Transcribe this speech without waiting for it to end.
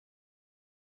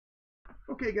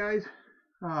Okay, guys.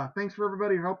 Thanks for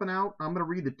everybody helping out. I'm gonna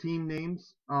read the team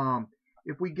names.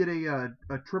 If we get a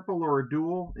triple or a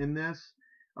dual in this,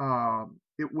 uh,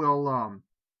 it will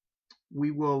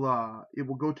it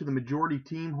will go to the majority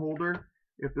team holder.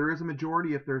 If there is a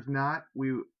majority, if there's not,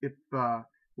 we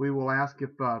will ask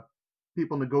if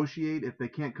people negotiate. If they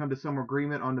can't come to some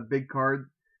agreement on the big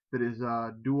card that is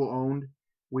dual owned,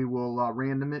 we will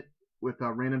random it with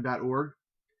random.org.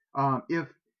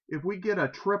 If we get a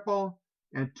triple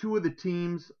and two of the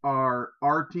teams are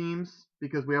our teams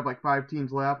because we have like 5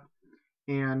 teams left,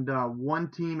 and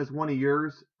one team is one of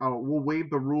yours, we'll waive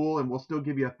the rule and we'll still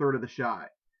give you a third of the shot,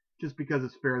 just because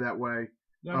it's fair that way.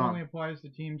 That only applies to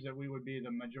teams that we would be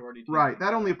the majority team. Right.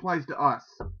 That only applies to us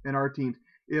and our teams.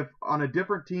 If on a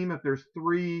different team, if there's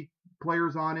 3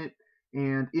 players on it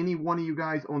and any one of you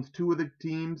guys owns 2 of the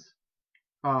teams,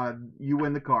 you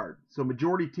win the card. So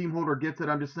majority team holder gets it.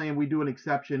 I'm just saying we do an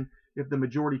exception if the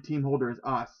majority team holder is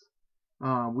us.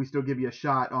 We still give you a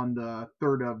shot on the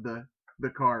third of the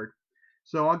card.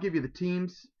 So I'll give you the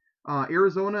teams.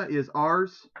 Arizona is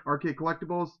ours, Arcade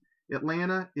Collectibles.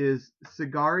 Atlanta is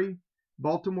Cigari.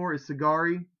 Baltimore is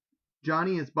Cigari.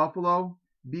 Johnny is Buffalo.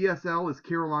 BSL is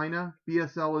Carolina.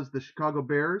 BSL is the Chicago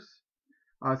Bears.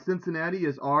 Cincinnati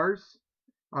is ours.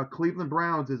 Cleveland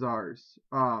Browns is ours.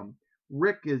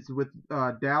 Rick is with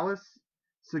Dallas.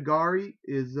 Cigari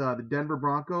is the Denver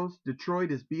Broncos.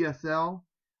 Detroit is BSL.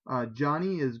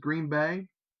 Johnny is Green Bay.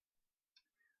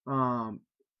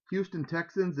 Houston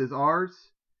Texans is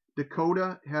ours.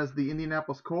 Dakota has the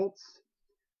Indianapolis Colts.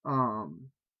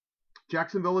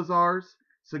 Jacksonville is ours.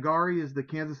 Cigari is the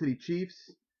Kansas City Chiefs.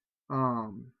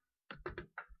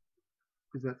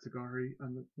 Is that Cigari?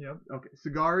 Yep. Okay.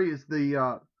 Cigari is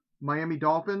the Miami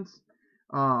Dolphins.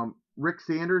 Rick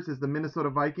Sanders is the Minnesota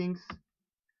Vikings.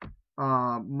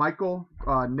 Michael,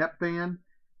 Net fan,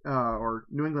 or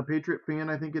New England Patriot fan,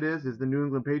 I think it is the New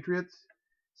England Patriots.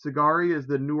 Cigari is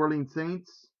the New Orleans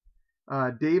Saints.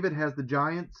 David has the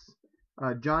Giants.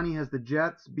 Johnny has the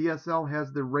Jets. BSL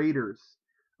has the Raiders.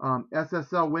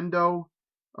 SSL Window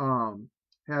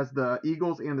has the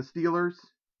Eagles and the Steelers.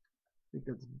 I think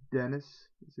that's Dennis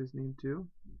is his name too.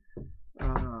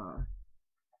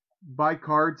 Buy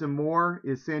Cards and More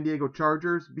is San Diego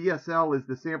Chargers. BSL is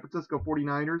the San Francisco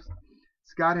 49ers.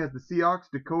 Scott has the Seahawks.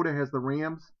 Dakota has the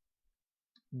Rams.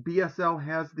 BSL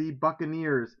has the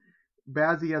Buccaneers.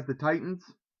 Bazzi has the Titans,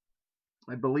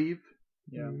 I believe.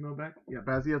 Yeah. Yeah,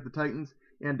 Bazzi has the Titans.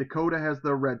 And Dakota has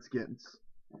the Redskins.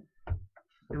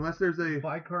 Unless there's a...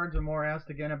 Buy Cards and More asked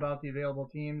again about the available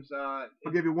teams.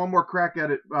 I'll give you one more crack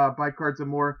at it, Buy Cards and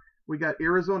More. We got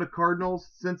Arizona Cardinals,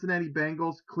 Cincinnati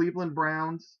Bengals, Cleveland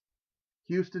Browns,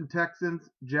 Houston Texans,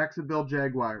 Jacksonville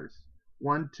Jaguars.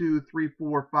 1, 2, 3,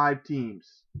 4, 5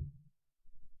 teams.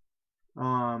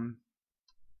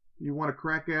 You want to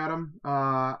crack at them?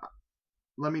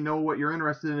 Let me know what you're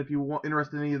interested in if you're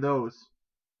interested in any of those.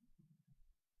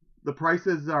 The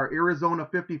prices are Arizona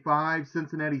 55,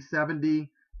 Cincinnati 70,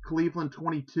 Cleveland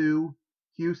 22,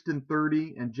 Houston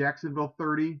 30, and Jacksonville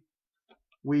 30.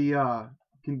 We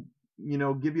can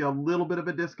give you a little bit of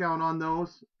a discount on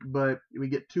those, but we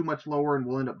get too much lower and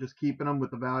we'll end up just keeping them with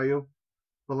the value.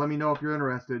 But let me know if you're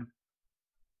interested.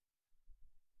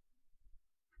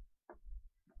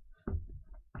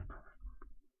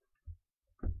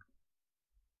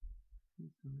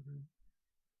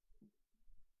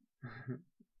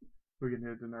 We can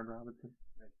hit Denard Robinson.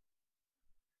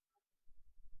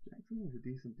 Jackson is a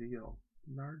decent deal.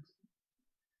 Denard's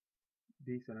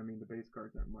decent. I mean, the base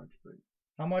cards aren't much, but...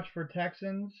 How much for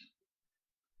Texans?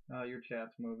 Your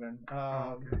chat's moving.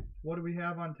 Okay. What do we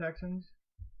have on Texans?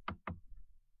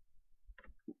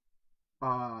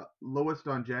 Lowest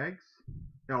on Jags?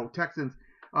 No, Texans.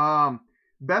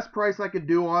 Best price I could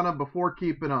do on them before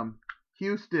keeping them.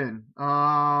 Houston.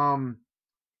 DeAndre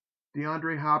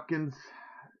Hopkins.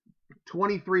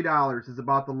 $23 is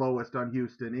about the lowest on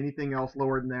Houston. Anything else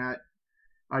lower than that,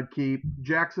 I'd keep.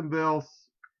 Jacksonville,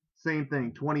 same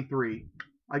thing, 23.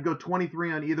 I'd go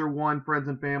 23 on either one, friends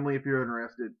and family, if you're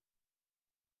interested.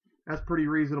 That's pretty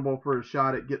reasonable for a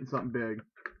shot at getting something big.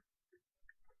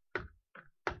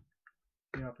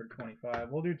 You know, for 25.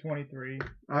 We'll do 23.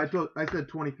 I said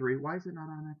 23. Why is it not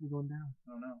automatically going down?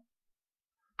 I don't know.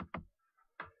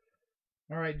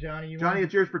 All right, Johnny.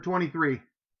 It's yours for 23.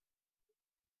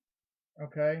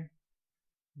 Okay.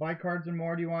 Buy Cards and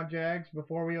More. Do you want Jags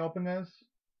before we open this?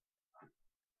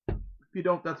 If you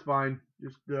don't, that's fine.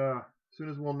 Just as soon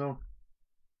as we'll know.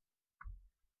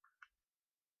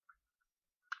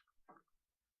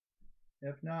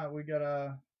 If not, we're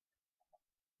gonna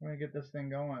get this thing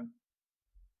going.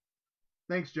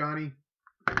 Thanks, Johnny.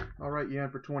 All right,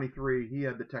 Yan for 23. He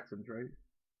had the Texans, right?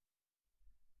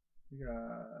 We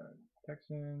got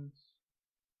Texans.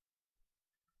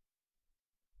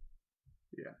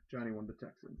 Yeah, Johnny won the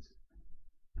Texans.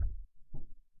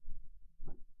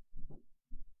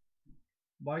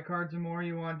 Buy cards and more.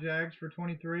 You want Jags for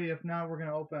 23? If not, we're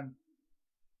gonna open.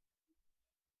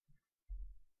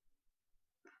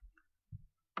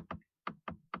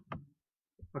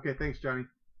 Okay, thanks, Johnny.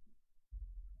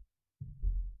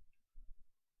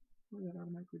 Where that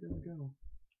automatically doesn't go?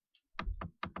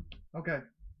 Okay,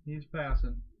 he's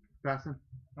passing. Passing.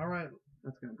 All right.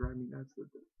 That's gonna drive me nuts.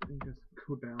 That the thing just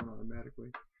go down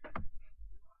automatically.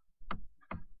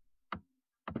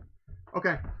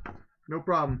 Okay, no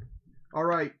problem. All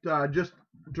right, just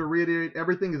to reiterate,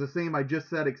 everything is the same I just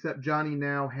said, except Johnny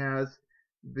now has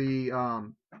the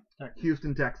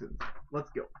Houston Texans. Let's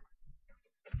go.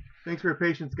 Thanks for your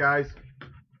patience, guys.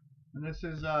 And this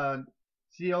is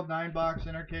sealed 9-box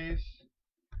inner case.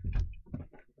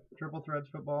 Triple Threads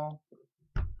football.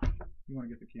 You want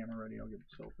to get the camera ready? I'll get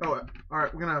the soap. Oh, all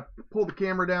right. We're gonna pull the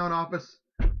camera down off us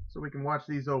so we can watch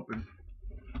these open.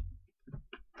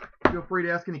 Feel free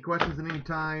to ask any questions at any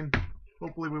time.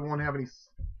 Hopefully, we won't have any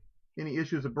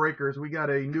issues with breakers. We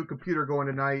got a new computer going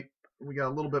tonight. We got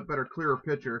a little bit better, clearer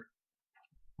picture.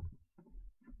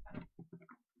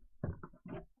 I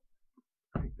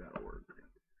think that'll work.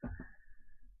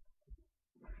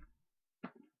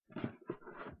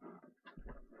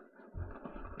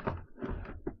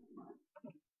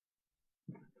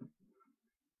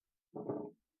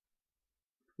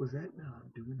 Was that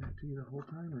doing that to you the whole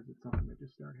time, or is it something that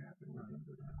just started happening? I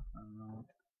don't know.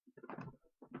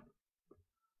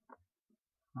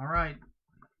 All right.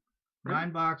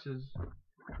 9 boxes.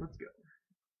 Let's go.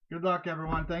 Good luck,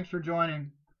 everyone. Thanks for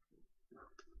joining.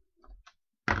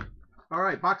 All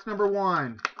right, box number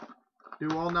 1.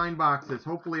 Do all 9 boxes.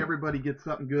 Hopefully everybody gets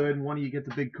something good and one of you gets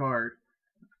a big card.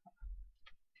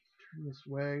 Turn this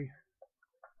way.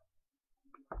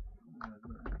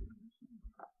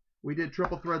 We did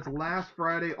triple threads last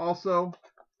Friday also.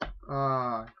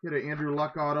 Hit an Andrew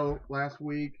Luck auto last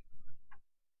week.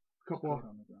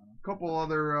 Couple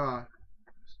other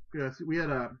yes, we had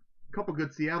a couple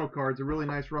good Seattle cards, a really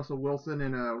nice Russell Wilson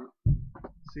and a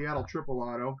Seattle triple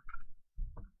auto.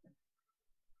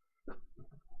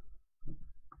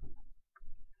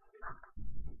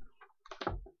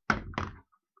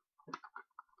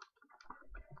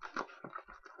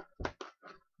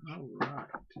 All right.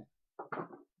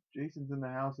 Jason's in the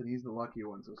house and he's the lucky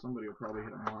one, so somebody will probably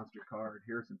hit a monster card.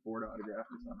 Harrison Ford autograph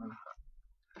or something.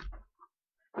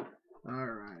 All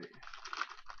right.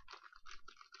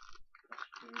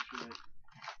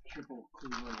 Triple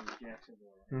Cleveland and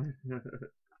Jacksonville.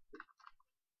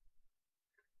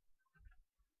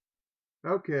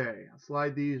 Okay, I'll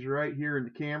slide these right here in the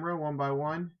camera one by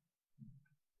one.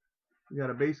 We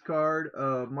got a base card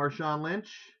of Marshawn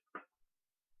Lynch.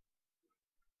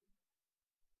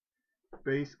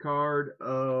 Base card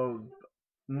of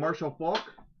Marshall Faulk.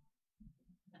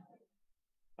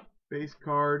 Base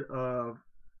card of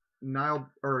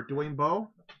Dwayne Bowe.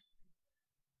 I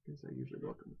guess I usually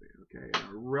look in the base. Okay,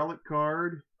 and a relic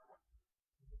card.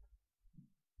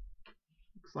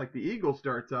 Looks like the Eagle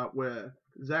starts out with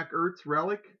Zach Ertz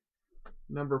relic,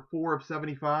 number 4 of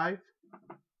 75.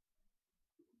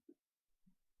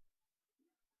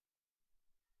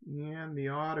 And the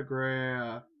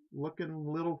autograph, looking a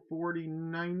little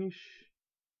 49-ish.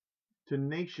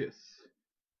 Tenacious.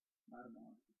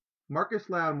 Marcus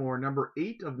Lattimore, number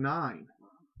 8 of 9.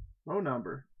 Low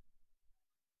number.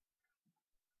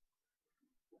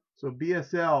 So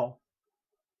BSL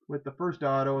with the first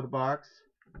auto of the box.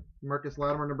 Marcus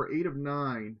Lattimore, number 8 of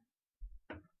 9.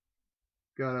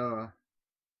 Got a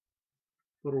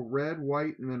little red,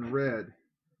 white, and then red.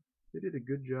 They did a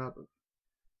good job of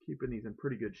keeping these in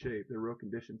pretty good shape. They're real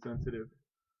condition sensitive.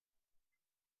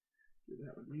 Do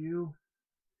that with you.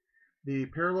 The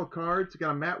parallel cards,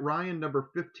 got a Matt Ryan, number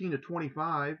 15 to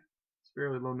 25. It's a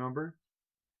fairly low number.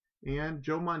 And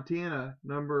Joe Montana,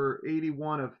 number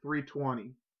 81 of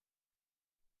 320.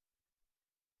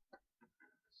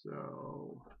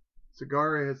 So,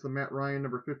 Segura has the Matt Ryan,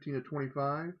 number 15 to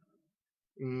 25.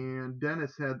 And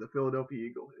Dennis had the Philadelphia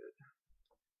Eagle hit.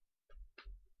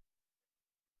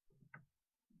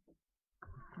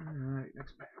 Alright,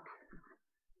 next pack.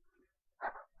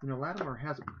 You know, Lattimore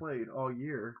hasn't played all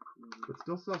year, but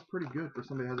still sounds pretty good for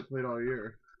somebody who hasn't played all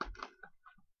year.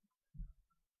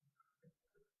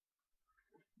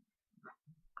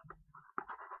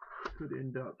 Could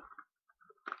end up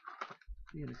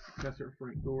being a successor of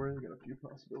Frank Gore. Got a few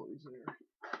possibilities there.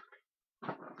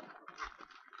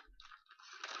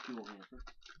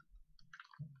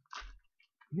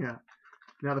 Yeah.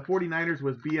 Now, the 49ers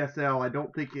was BSL. I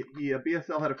don't think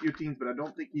BSL had a few teams, but I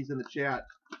don't think he's in the chat.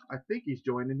 I think he's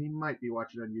joined, and he might be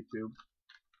watching on YouTube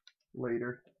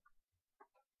later.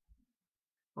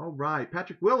 All right,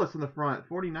 Patrick Willis in the front,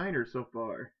 49ers so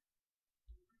far.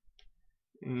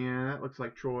 And that looks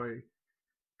like Troy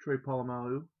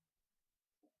Polamalu.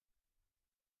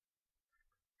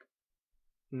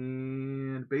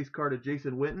 And base card of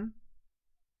Jason Witten.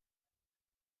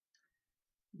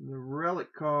 The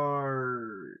relic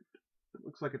card, it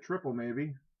looks like a triple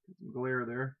maybe. Some glare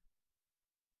there.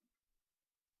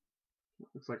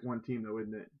 Looks like one team though,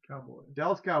 isn't it? Cowboys.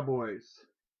 Dallas Cowboys.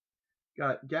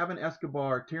 Got Gavin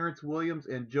Escobar, Terrence Williams,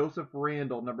 and Joseph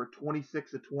Randall, number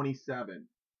 26 of 27.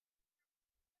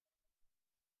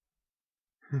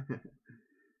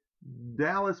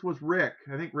 Dallas was Rick.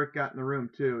 I think Rick got in the room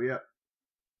too. Yep.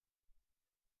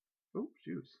 Oh,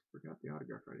 shoot. Forgot the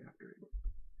autograph right after it.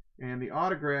 And the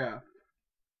autograph,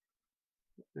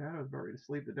 that was about ready to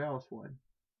sleep, the Dallas one,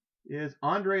 is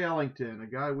Andre Ellington, a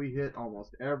guy we hit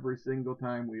almost every single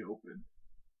time we opened.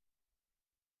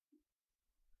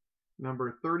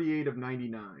 Number 38 of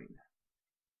 99.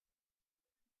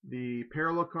 The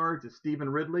parallel cards is Stephen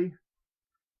Ridley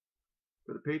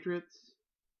for the Patriots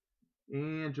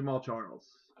and Jamal Charles.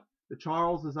 The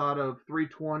Charles is out of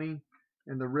 320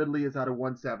 and the Ridley is out of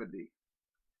 170.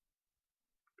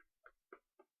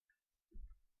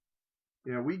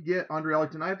 Yeah, we get Andre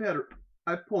Ellington.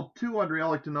 I've pulled 2 Andre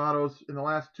Ellington autos in the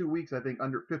last 2 weeks, I think,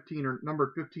 under 15 or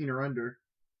numbered 15 or under.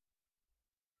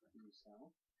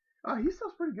 He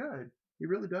sells pretty good. He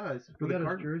really does. We got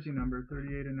his jersey number,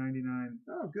 38 of 99.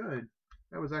 Oh, good.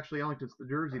 That was actually Ellington's the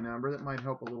jersey number. That might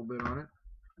help a little bit on it.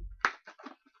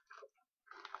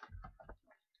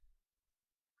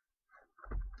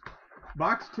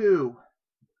 Box 2.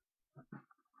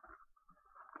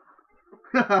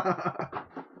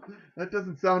 That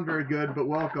doesn't sound very good, but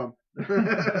welcome.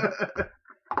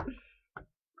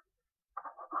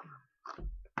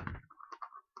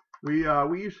 We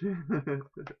usually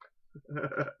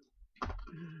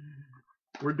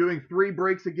we're doing 3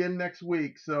 breaks again next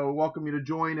week, so welcome you to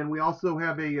join. And we also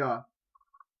have a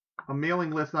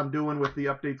mailing list I'm doing with the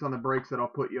updates on the breaks that I'll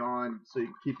put you on, so you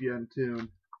can keep you in tune.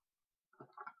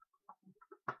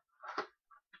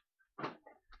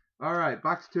 All right,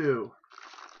 box 2.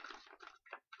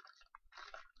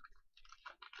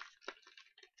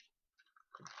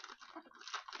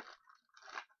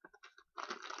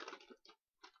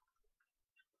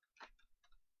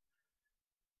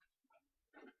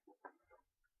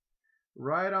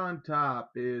 Right on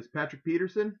top is Patrick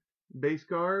Peterson, base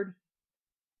card.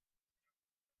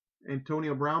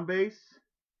 Antonio Brown base.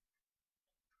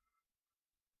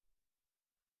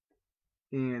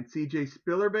 And CJ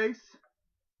Spiller base.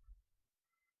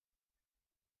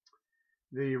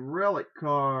 The relic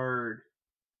card.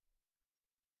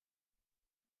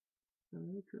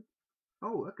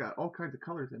 Oh, that got all kinds of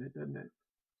colors in it, doesn't it?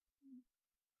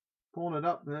 Pulling it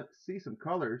up, let's see some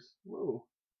colors. Whoa.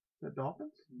 Is that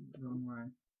Dolphins? Wrong way.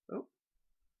 Oh.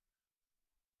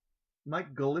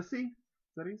 Mike Gillislee?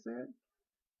 Is that how you say it?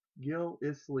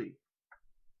 Gillislee.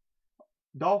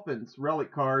 Dolphins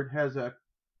relic card has a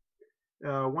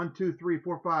 1, 2, 3,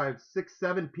 4, 5, 6,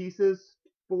 7 pieces.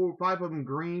 5 of them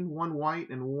green, 1 white,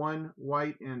 and 1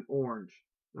 white and orange.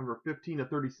 Number 15 of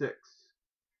 36.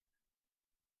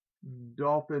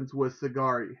 Dolphins was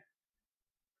Sagari.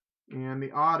 And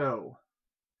the auto.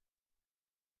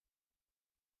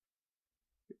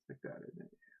 It's like that, isn't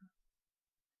it?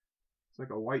 It's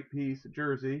like a white piece, a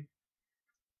jersey.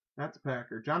 That's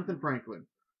Packer. Jonathan Franklin.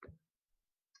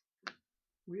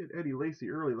 We had Eddie Lacy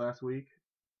early last week.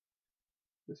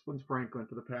 This one's Franklin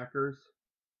for the Packers.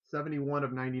 71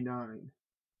 of 99.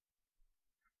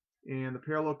 And the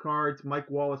parallel cards, Mike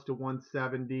Wallace to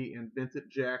 170 and Vincent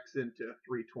Jackson to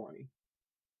 320.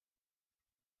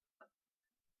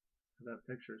 That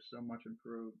picture is so much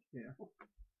improved. Yeah.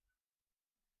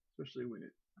 Especially when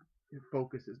it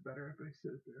focuses better if I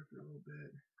sit there for a little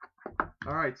bit.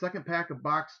 All right, second pack of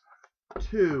box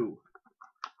 2.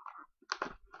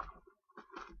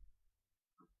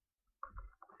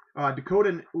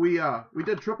 Dakota, we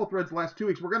did triple threads the last 2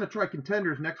 weeks. We're going to try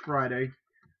contenders next Friday.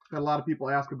 Had a lot of people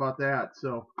ask about that,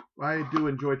 so I do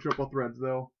enjoy triple threads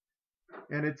though,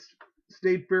 and it's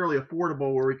stayed fairly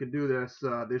affordable where we can do this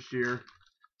this year.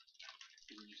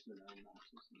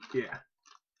 Yeah.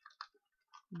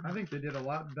 I think they did a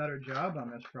lot better job on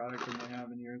this product than they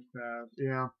have in years past.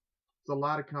 Yeah. It's a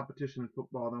lot of competition in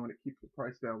football though, and it keeps the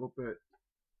price down a little bit.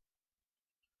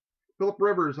 Phillip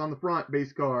Rivers on the front,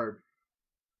 base card.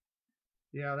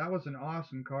 Yeah, that was an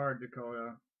awesome card,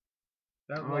 Dakota.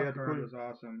 That yeah, card Dakota was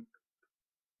awesome.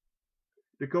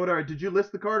 Dakota, did you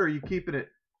list the card or are you keeping it?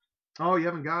 Oh, you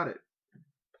haven't got it.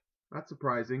 That's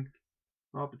surprising.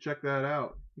 I'll have to check that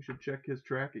out. You should check his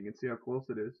tracking and see how close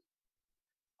it is.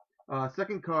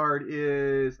 Second card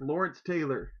is Lawrence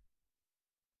Taylor.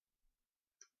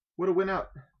 Would have went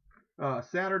out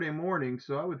Saturday morning,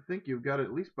 so I would think you've got it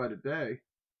at least by today.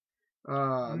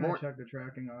 I'm going to check the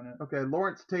tracking on it. Okay,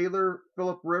 Lawrence Taylor,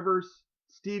 Phillip Rivers,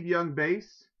 Steve Young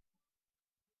base.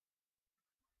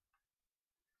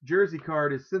 Jersey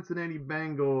card is Cincinnati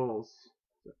Bengals.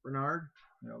 Is that Bernard?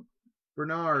 Yep.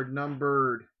 Bernard,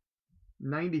 numbered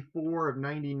 94 of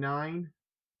 99.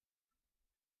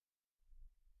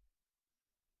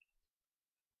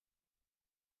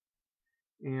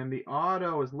 And the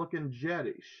auto is looking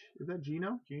jettish. Is that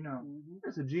Gino? Gino.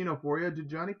 There's a Gino for you. Did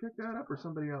Johnny pick that up or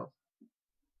somebody else?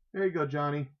 There you go,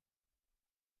 Johnny.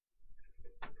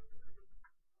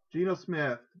 Geno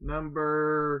Smith,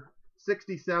 number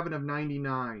 67 of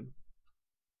 99.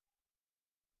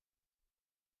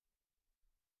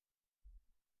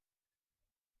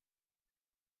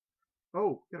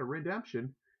 Oh, got a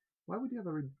redemption. Why would you have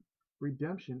a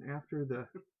redemption after the...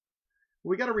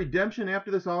 We got a redemption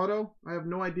after this auto? I have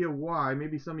no idea why.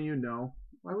 Maybe some of you know.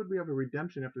 Why would we have a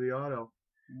redemption after the auto?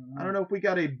 I don't know if we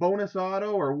got a bonus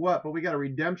auto or what, but we got a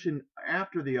redemption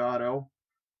after the auto.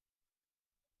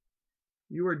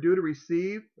 You are due to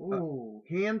receive a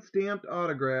hand-stamped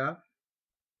autograph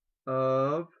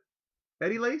of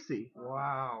Eddie Lacy.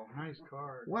 Wow, nice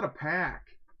card. What a pack.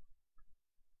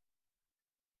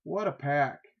 What a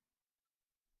pack.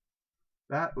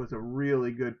 That was a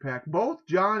really good pack. Both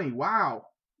Johnny. Wow.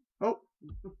 Oh,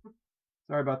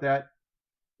 sorry about that.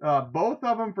 Both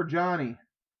of them for Johnny.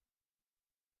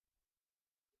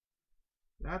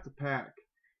 That's a pack.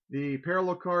 The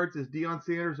parallel cards is Deion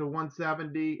Sanders of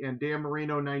 170 and Dan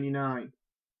Marino 99.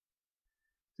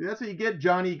 See, that's what you get,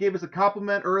 Johnny. You gave us a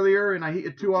compliment earlier, and I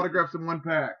hit 2 autographs in 1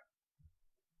 pack.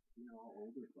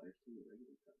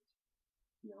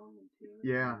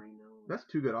 Yeah, that's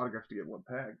 2 good autographs to get in 1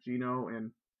 pack. Gino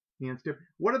and hand stamp.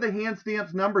 What are the hand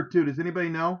stamps numbered to? Does anybody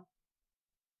know?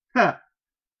 Huh.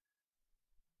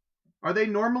 Are they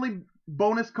normally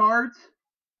bonus cards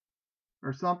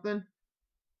or something?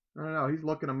 I don't know. He's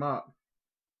looking them up.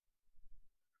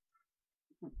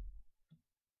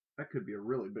 That could be a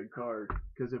really big card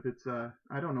because if it's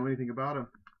I don't know anything about him.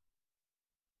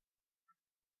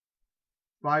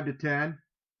 5 to 10.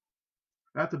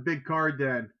 That's a big card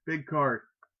then. Big card.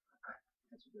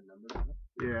 That's a good number.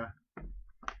 Yeah.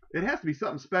 It has to be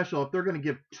something special if they're going to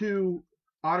give 2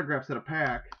 autographs at a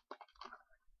pack.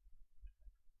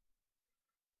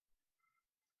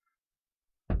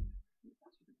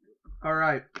 All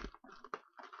right.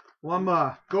 Well, I'm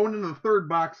going into the 3rd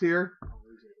box here.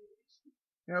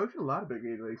 Yeah, we've got a lot of big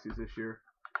A Laces this year.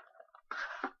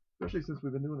 Especially since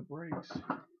we've been doing the breaks.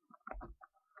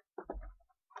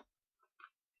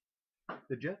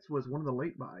 The Jets was one of the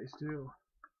late buys, too.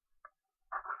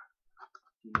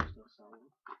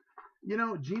 You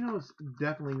know, Gino's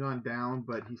definitely gone down,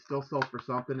 but he still sells for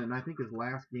something, and I think his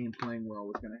last game playing well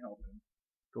was going to help him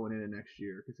going into next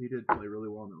year, because he did play really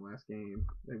well in that last game.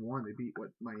 They won. They beat,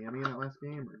 what, Miami in that last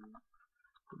game? Or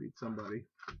they beat somebody.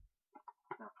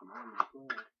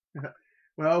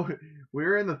 Well,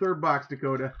 we're in the 3rd box,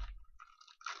 Dakota.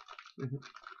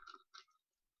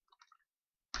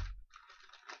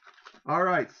 All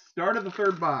right, start of the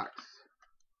 3rd box.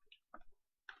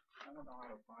 I don't know how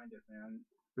to find it, man.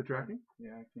 The tracking?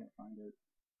 Yeah, I can't find it.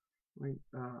 Wait,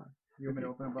 You want me to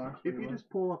open a box? if you just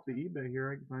pull up the eBay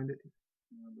here, I can find it.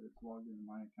 No, but it's logged into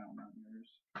my account, not yours.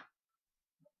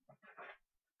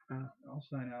 I'll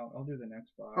sign out. I'll do the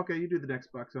next box. Okay, you do the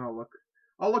next box and I'll look.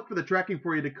 I'll look for the tracking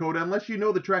for you, Dakota, unless you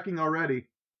know the tracking already.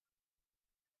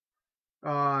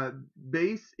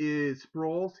 Base is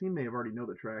Sproles. He may have already know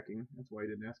the tracking. That's why he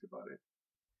didn't ask about it.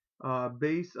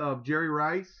 Base of Jerry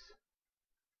Rice.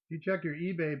 If you check your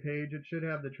eBay page, it should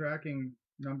have the tracking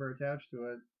number attached to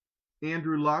it.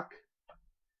 Andrew Luck.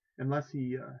 Unless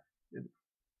he...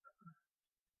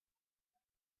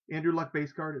 Andrew Luck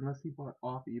base card, unless he bought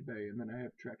off eBay, and then I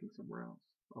have tracking somewhere else.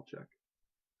 I'll check.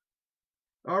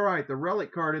 All right, the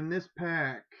relic card in this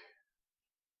pack.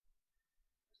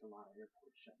 There's a lot of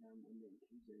airports shut down Monday and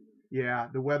Tuesday. Yeah,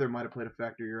 the weather might have played a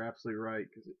factor. You're absolutely right.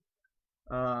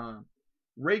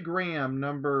 Ray Graham,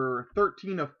 number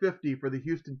 13 of 50 for the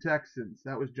Houston Texans.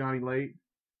 That was Johnny Late.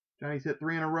 Johnny's hit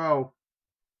 3 in a row.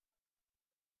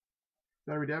 Is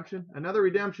that a redemption? Another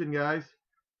redemption, guys.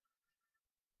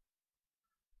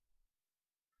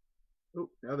 Oh,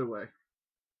 the other way.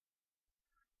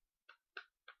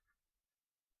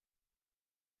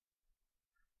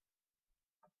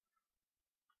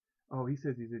 Oh, he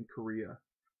says he's in Korea.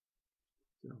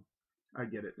 So I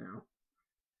get it now.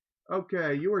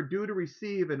 Okay, you are due to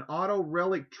receive an Auto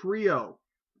Relic Trio.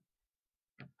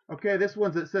 Okay, this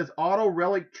one's, it says Auto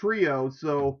Relic Trio,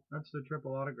 so That's the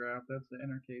triple autograph. That's the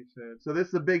inner case hit. this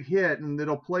is a big hit, and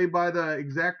it'll play by the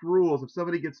exact rules. If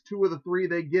somebody gets 2 of the 3,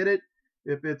 they get it.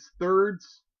 If it's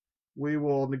thirds, we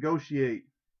will negotiate.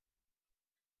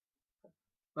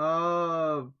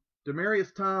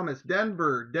 Demaryius Thomas,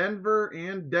 Denver,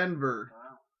 and Denver.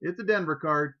 Wow. It's a Denver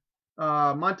card.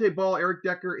 Monte Ball, Eric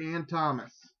Decker, and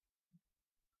Thomas.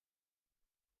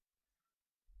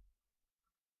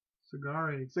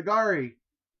 Sagari.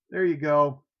 There you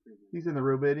go. He's in the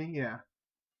room, isn't he? Yeah.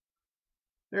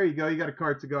 There you go. You got a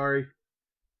card, Sagari.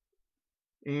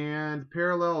 And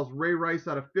parallels, Ray Rice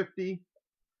out of 50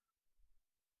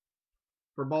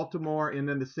 for Baltimore. And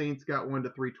then the Saints got 1 to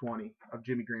 320 of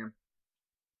Jimmy Graham.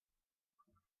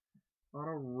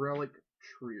 Auto Relic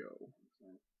Trio.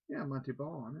 Yeah, Monte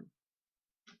Ball on it.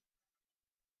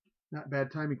 Not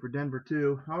bad timing for Denver,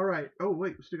 too. All right. Oh,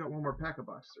 wait. We still got one more pack of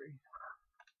box 3.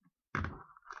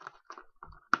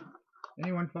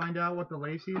 Anyone find out what the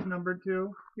Lacey's numbered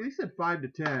to? Yeah, he said 5 to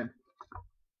 10.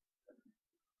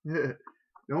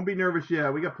 Don't be nervous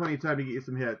yet. We got plenty of time to get you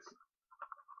some hits.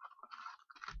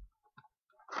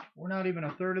 We're not even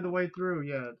a third of the way through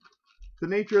yet. It's the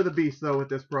nature of the beast, though, with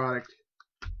this product.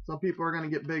 Some people are going to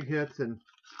get big hits, and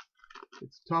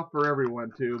it's tough for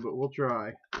everyone, too, but we'll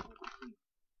try.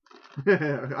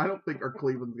 I don't think our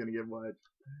Cleveland's going to get much.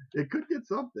 It could get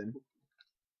something.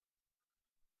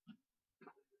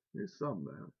 Here's some,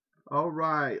 man. All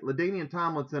right. LaDainian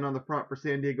Tomlinson on the front for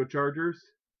San Diego Chargers.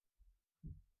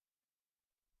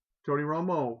 Tony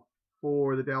Romo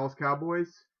for the Dallas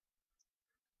Cowboys.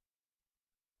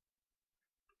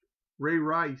 Ray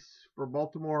Rice for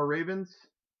Baltimore Ravens.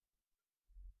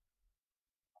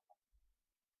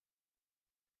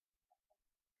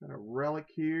 Got a relic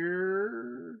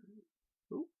here.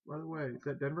 Oh, by the way, is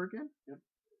that Denver again? Yep.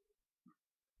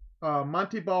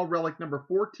 Monte Ball relic number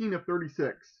 14 of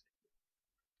 36.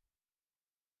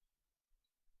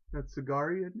 That's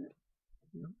Sagari, isn't it?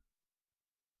 Yep.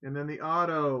 And then the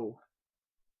auto.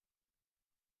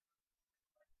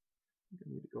 I think I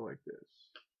need to go like this.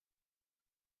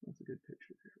 That's a good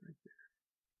picture there, right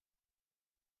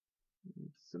there.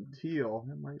 Some teal.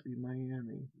 That might be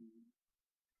Miami.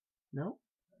 No?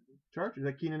 Chargers. Is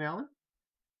that Keenan Allen?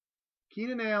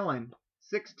 Keenan Allen,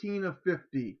 16 of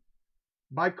 50.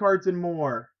 Buy cards and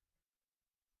more.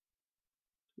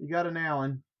 You got an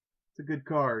Allen. It's a good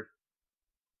card.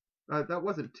 That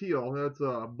wasn't teal. That's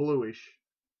a bluish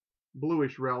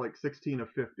relic, 16 of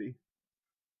 50.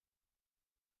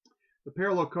 The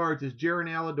parallel cards is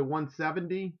Jaron Allen to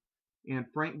 170 and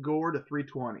Frank Gore to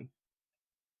 320.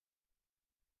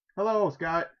 Hello,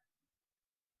 Scott.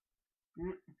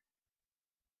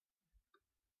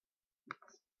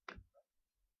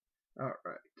 All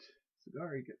right.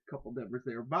 Sagari get a couple numbers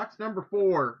there. Box number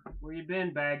 4. Where you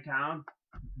been, Bagtown?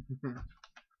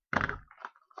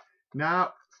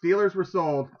 Now, Steelers were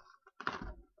sold.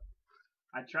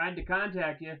 I tried to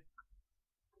contact you.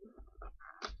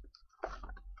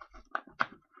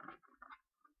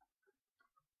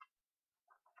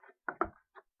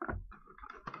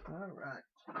 All right.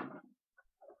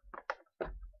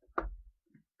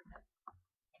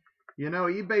 You know,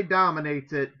 eBay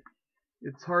dominates it.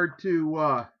 It's hard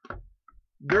to,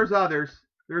 there's others.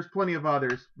 There's plenty of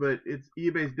others, but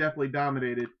eBay's definitely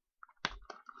dominated.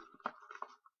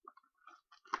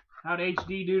 How'd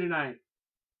HD do tonight?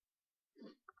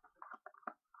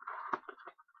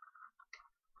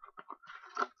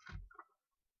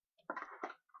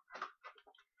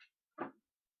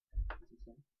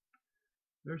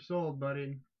 They're sold,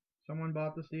 buddy. Someone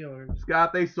bought the Steelers.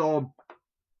 Scott, they sold.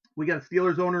 We got a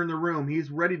Steelers owner in the room. He's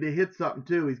ready to hit something,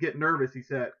 too. He's getting nervous, he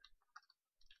said.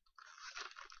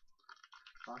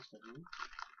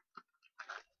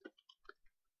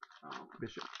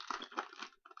 Bishop.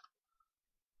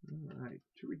 All right.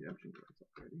 2 redemption cards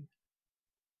already.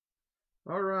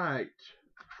 All right.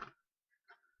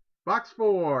 Box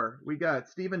 4. We got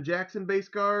Steven Jackson base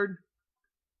card.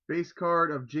 Base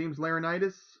card of James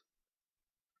Laurinaitis.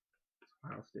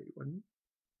 Ohio State, wasn't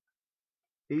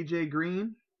he? AJ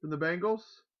Green from the Bengals.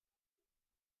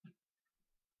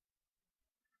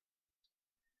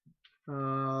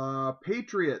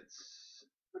 Patriots.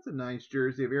 That's a nice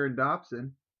jersey of Aaron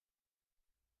Dobson.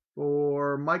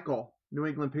 For Michael, New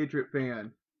England Patriot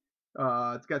fan.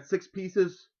 It's got 6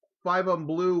 pieces, 5 of them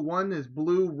blue. 1 is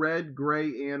blue, red,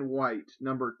 gray, and white.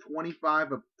 Number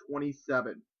 25 of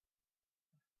 27.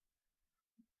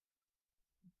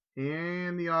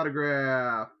 And the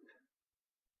autograph.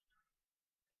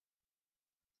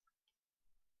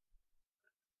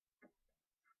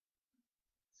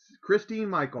 Christine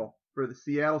Michael for the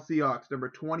Seattle Seahawks, number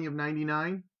 20 of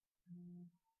 99.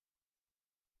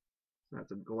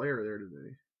 That's a glare there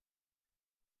today.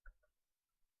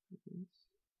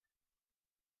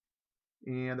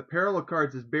 And the parallel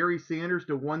cards is Barry Sanders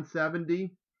to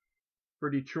 170 for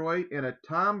Detroit, and a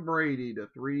Tom Brady to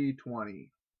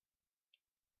 320.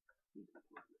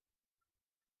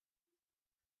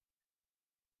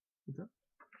 What's up?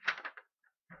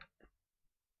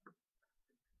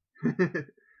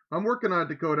 I'm working on it,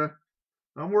 Dakota.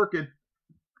 I'm working.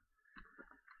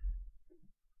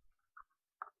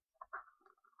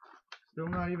 Still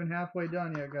not even halfway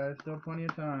done yet, guys. Still plenty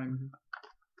of time.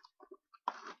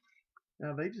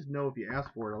 Now, they just know if you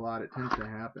ask for it a lot, it tends to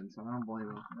happen, so I don't blame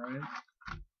them. Right?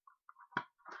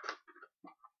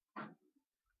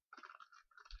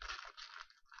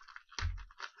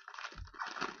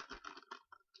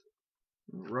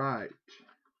 All right.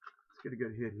 Let's get a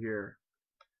good hit here.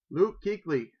 Luke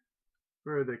Kuechly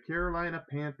for the Carolina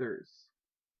Panthers.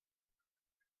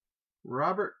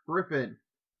 Robert Griffin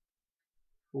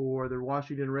for the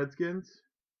Washington Redskins.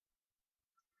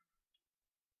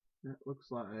 That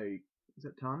looks like, is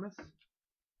that Thomas?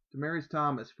 Demaryius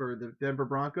Thomas for the Denver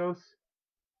Broncos.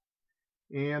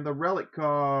 And the relic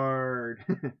card.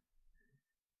 Go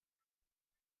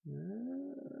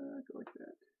like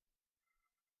that.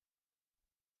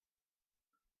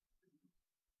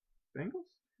 Bengals?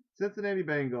 Cincinnati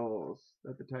Bengals.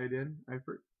 That's the tight end.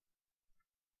 Eifert.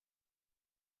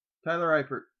 Tyler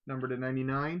Eifert, number to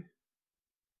 99.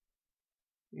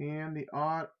 And the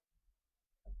auto.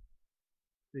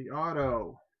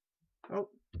 Oh.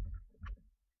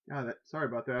 Sorry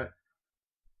about that.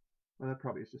 Well, that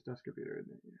probably is just us computer,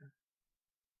 isn't it? Yeah.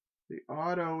 The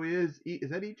auto is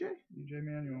that EJ? EJ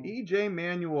Manuel. EJ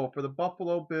Manuel for the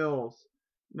Buffalo Bills.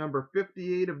 Number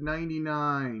 58 of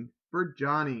 99 for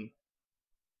Johnny.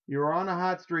 You're on a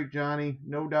hot streak, Johnny.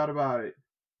 No doubt about it.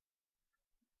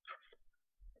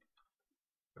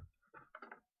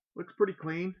 Looks pretty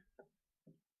clean.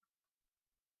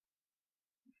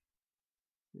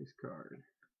 Nice card.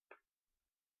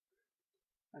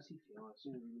 How's he feel? As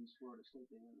soon as he leaves Florida State,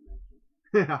 they haven't mentioned.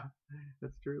 Yeah,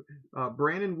 that's true.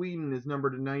 Brandon Whedon is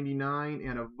numbered to 99,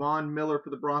 and a Von Miller for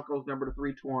the Broncos, number to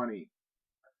 320.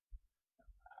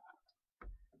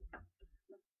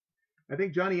 I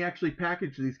think Johnny actually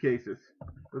packaged these cases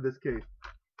for this case.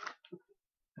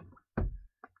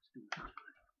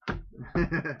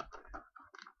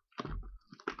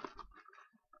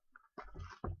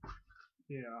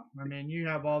 Yeah, I mean, you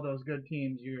have all those good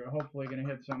teams. You're hopefully going to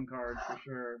hit some cards for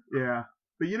sure. Yeah,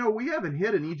 but you know, we haven't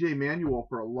hit an EJ Manuel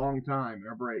for a long time in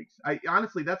our breaks.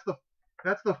 Honestly, that's the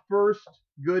first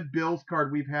good Bills card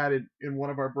we've had in one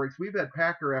of our breaks. We've had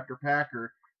Packer after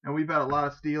Packer, and we've had a lot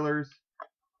of Steelers.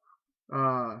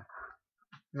 Had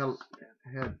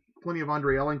plenty of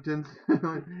Andre Ellingtons,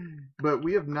 but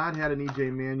we have not had an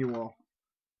EJ Manuel.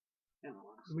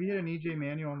 We had an EJ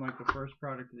Manuel in like the first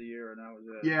product of the year, and that was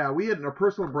it. Yeah, we had a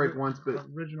personal break once, but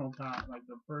original top, like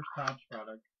the first Topps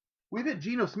product. We've hit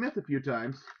Geno Smith a few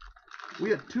times. We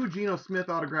had 2 Geno Smith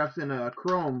autographs in a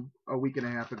Chrome a week and a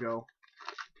half ago.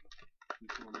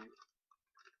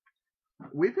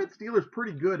 We've hit Steelers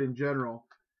pretty good in general,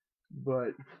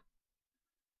 but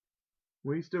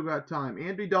we still got time.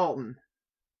 Andy Dalton.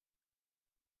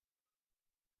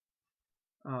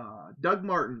 Doug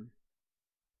Martin.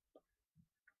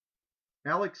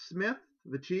 Alex Smith,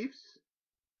 the Chiefs.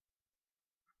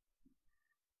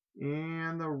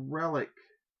 And the Relic.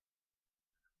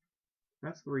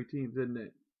 That's 3 teams, isn't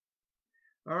it?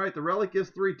 All right, the Relic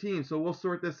is 3 teams, so we'll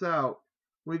sort this out.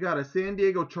 We got a San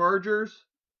Diego Chargers,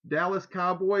 Dallas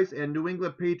Cowboys, and New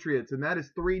England Patriots, and that is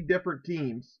 3 different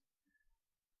teams.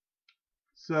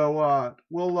 So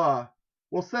we'll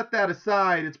set that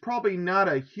aside. It's probably not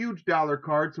a huge dollar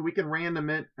card, so we can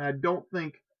random it. I don't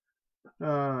think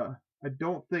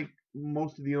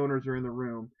most of the owners are in the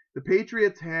room. The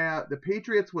Patriots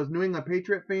was New England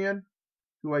Patriot fan,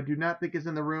 who I do not think is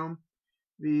in the room.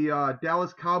 The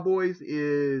Dallas Cowboys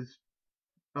is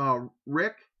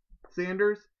Rick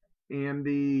Sanders, and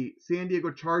the San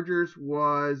Diego Chargers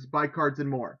was Buy Cards and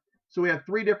More. So we have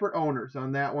 3 different owners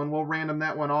on that one. We'll random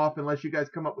that one off unless you guys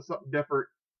come up with something different.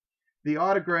 The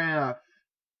autograph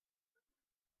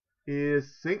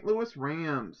is St. Louis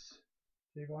Rams.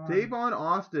 Tavon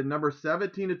Austin, number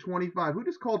 17 to 25. Who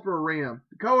just called for a Ram?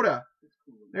 Dakota.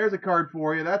 There's a card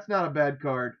for you. That's not a bad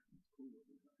card.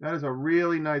 That is a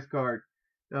really nice card.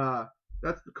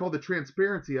 That's called the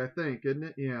Transparency, I think, isn't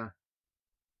it? Yeah.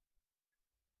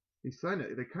 He signed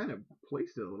it. They kind of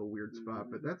placed it in a little weird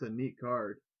spot, but that's a neat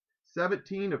card.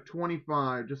 17 of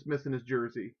 25, just missing his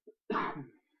jersey.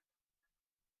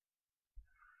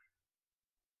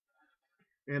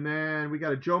 And then we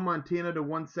got a Joe Montana to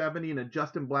 170 and a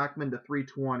Justin Blackmon to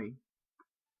 320.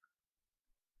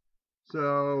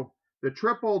 So the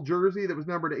triple jersey that was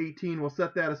numbered to 18, we'll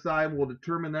set that aside. We'll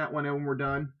determine that one when we're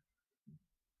done.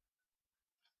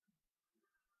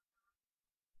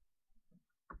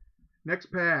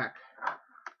 Next pack.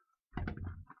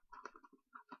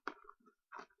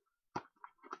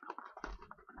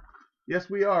 Yes,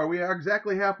 we are. We are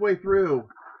exactly halfway through.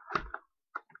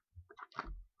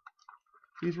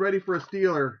 He's ready for a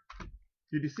Steeler.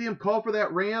 Did you see him call for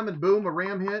that ram and boom, a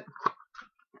ram hit?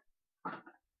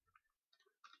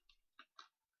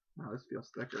 Oh, this feels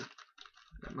thicker.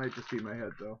 That might just be my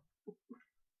head, though.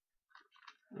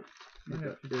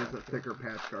 It is a thicker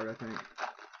patch card, I think.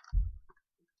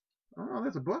 Oh,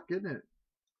 that's a book, isn't it?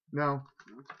 No,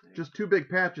 just 2 big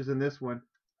patches in this one.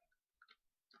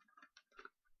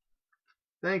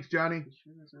 Thanks, Johnny. You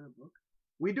sure that's not a book?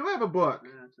 We do have a book.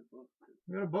 Yeah, it's a book.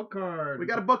 We got a book card. We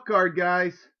got a book card,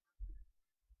 guys.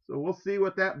 So we'll see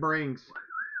what that brings.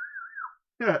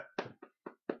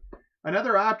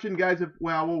 Another option, guys.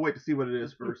 Well, we'll wait to see what it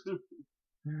is first. It's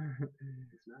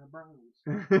not a Browns.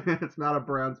 It's not a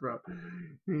Browns, bro.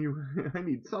 I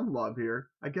need some love here.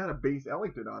 I got a base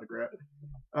Ellington autograph.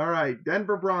 All right,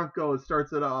 Denver Broncos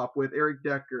starts it off with Eric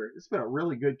Decker. It's been a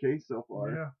really good case so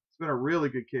far. Yeah. It's been a really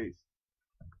good case.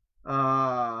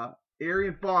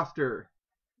 Arian Foster.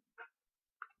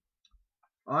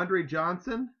 Andre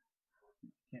Johnson.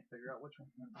 Can't figure out which one.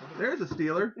 There's a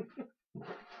Steeler.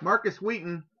 Marcus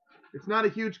Wheaton. It's not a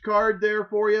huge card there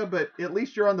for you, but at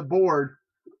least you're on the board.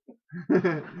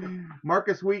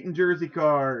 Marcus Wheaton jersey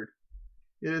card.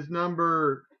 It is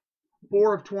number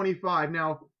 4 of 25.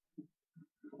 Now,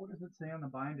 What does it say on the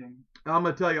binding? I'm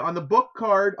going to tell you, on the book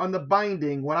card, on the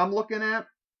binding, what I'm looking at,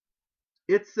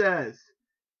 it says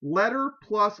letter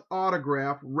plus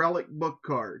autograph relic book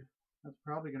card. That's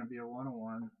probably going to be a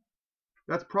 101.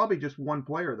 That's probably just one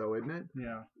player, though, isn't it?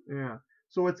 Yeah. Yeah.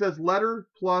 So it says letter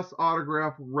plus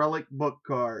autograph relic book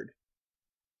card.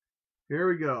 Here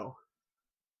we go.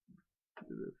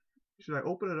 Should I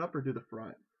open it up or do the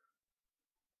front?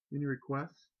 Any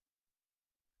requests?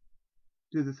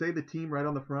 Does it say the team right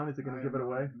on the front? Is it going to give it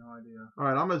away? No idea. All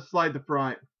right, I'm going to slide the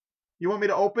front. You want me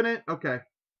to open it? Okay.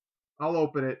 I'll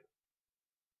open it.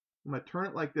 I'm going to turn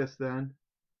it like this then.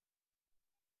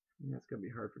 That's going to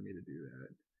be hard for me to do that.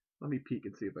 Let me peek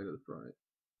and see if I know the front.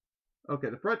 Okay,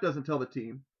 the front doesn't tell the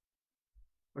team.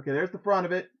 Okay, there's the front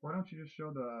of it. Why don't you just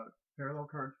show the parallel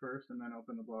card first and then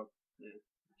open the book? Yeah.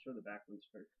 Show the back ones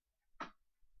first.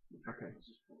 Okay.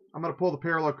 I'm going to pull the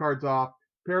parallel cards off.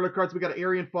 Parallel cards, we got an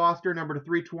Arian Foster, number to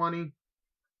 320.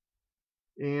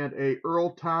 And a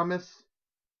Earl Thomas.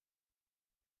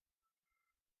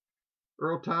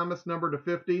 Earl Thomas, number to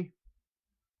 50.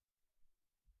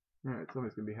 All right,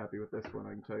 somebody's going to be happy with this one,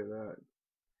 I can tell you that.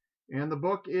 And the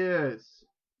book is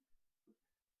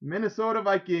Minnesota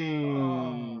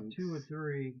Vikings. 2 of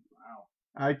 3. Wow.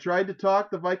 I tried to talk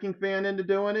the Viking fan into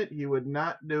doing it. He would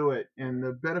not do it. And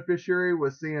the beneficiary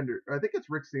was Sanders. I think it's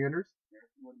Rick Sanders.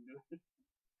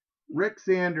 Rick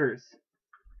Sanders.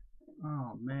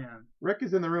 Oh, man. Rick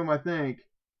is in the room, I think.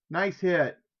 Nice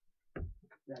hit.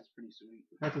 That's pretty sweet.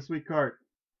 That's a sweet card.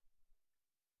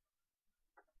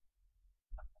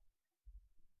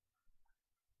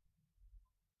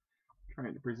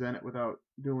 Trying to present it without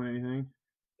doing anything.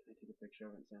 Can I take a picture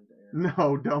of it and send it to Eric?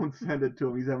 No, don't send it to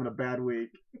him. He's having a bad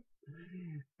week.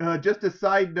 Just a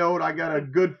side note, I got a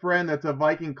good friend that's a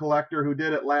Viking collector who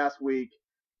did it last week.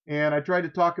 And I tried to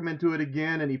talk him into it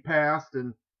again, and he passed.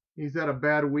 And he's had a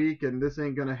bad week, and this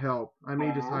ain't going to help. I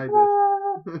may just hide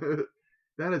this.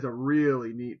 That is a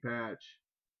really neat patch.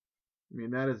 I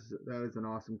mean, that is an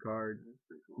awesome card.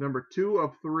 Cool. Number 2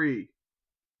 of 3.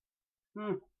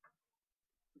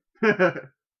 Yeah,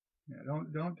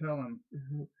 don't tell him.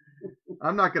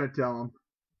 I'm not going to tell him.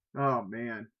 Oh,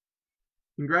 man.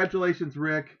 Congratulations,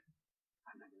 Rick.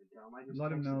 I'm not gonna tell him. I just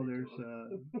Let him know texted it there's to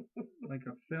him. like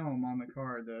a film on the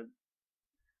card that.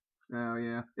 Oh,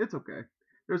 yeah. It's okay.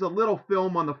 There's a little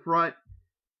film on the front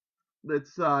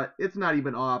that's, it's not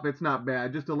even off. It's not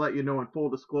bad. Just to let you know, in full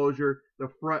disclosure, the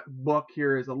front book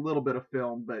here is a little bit of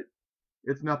film, but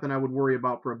it's nothing I would worry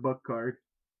about for a book card.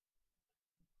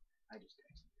 I just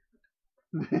texted.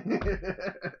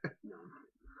 No.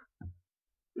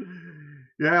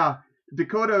 Yeah.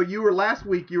 Dakota, last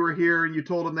week you were here and you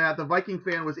told him that the Viking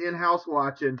fan was in-house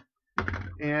watching.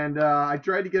 And I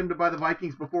tried to get him to buy the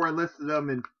Vikings before I listed them,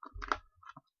 and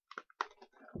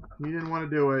he didn't want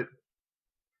to do it.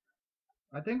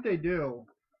 I think they do.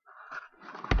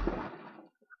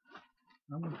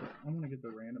 I'm gonna get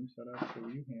the random set up, so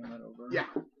you hand that over. Yeah.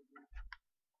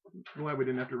 Glad we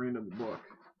didn't have to random the book.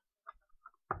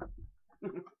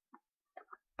 Right.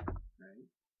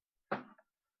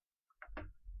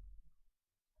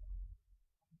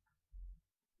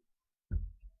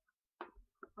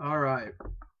 All right.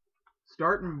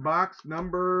 Starting box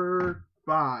number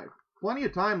 5. Plenty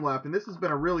of time left, and this has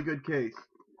been a really good case.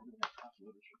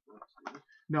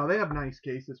 No, they have nice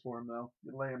cases for them, though.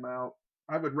 You lay them out.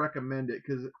 I would recommend it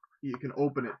because you can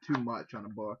open it too much on a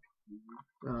book.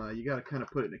 You got to kind of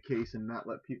put it in a case and not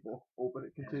let people open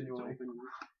it continually.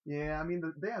 Yeah, I mean,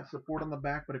 they have support on the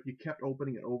back, but if you kept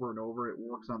opening it over and over, it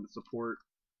works on the support.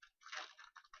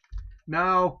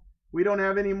 No, we don't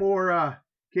have any more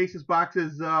cases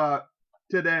boxes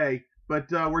today,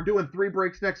 but we're doing 3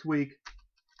 breaks next week.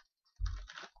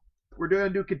 We're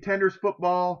going to do Contenders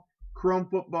Football, Chrome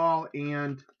Football,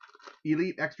 and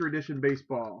Elite Extra Edition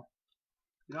Baseball.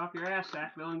 Get off your ass,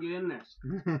 Sackville, and get in this.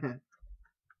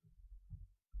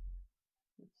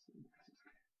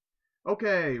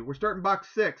 Okay, we're starting box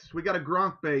 6. We got a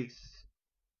Gronk base.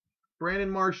 Brandon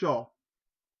Marshall.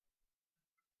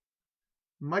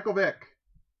 Michael Vick.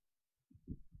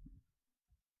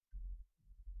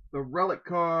 The relic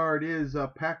card is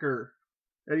Packer.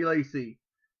 Eddie Lacy.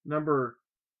 Number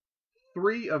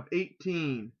 3 of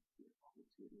 18.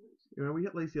 You know, we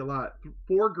hit Lacy a lot.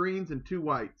 4 greens and 2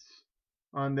 whites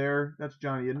on there. That's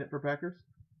Johnny, isn't it, for Packers?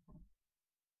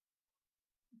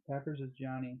 Packers is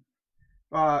Johnny.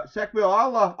 Sackville,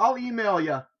 I'll email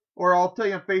you, or I'll tell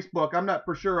you on Facebook. I'm not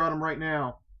for sure on them right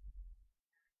now.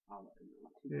 I'll let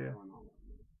you know. Yeah.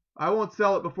 I won't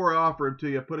sell it before I offer it to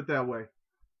you. Put it that way.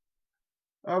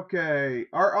 Okay,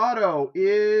 our auto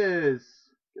is...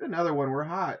 Get another one. We're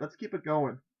hot. Let's keep it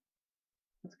going.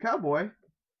 It's a Cowboy.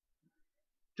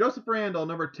 Joseph Randall,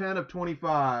 number 10 of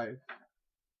 25. I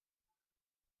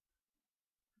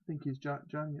think he's Johnny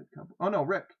at Cowboy. Oh, no,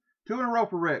 Rick. 2 in a row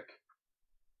for Rick.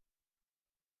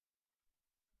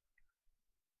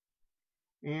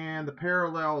 And the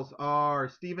parallels are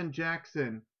Steven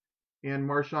Jackson and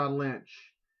Marshawn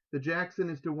Lynch. The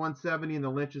Jackson is to 170 and the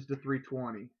Lynch is to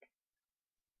 320.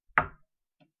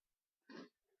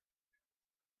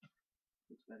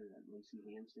 What's better, that Lacy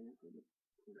hand stamp or the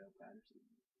Cordell Patterson?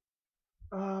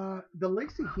 The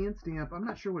Lacy hand stamp, I'm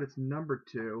not sure what it's numbered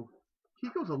to. He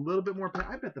goes a little bit more.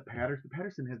 I bet the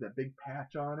Patterson has that big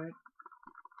patch on it.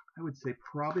 I would say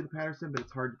probably the Patterson, but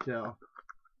it's hard to tell.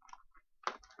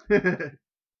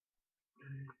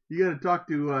 You got to talk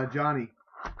to Johnny.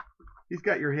 He's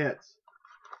got your hits.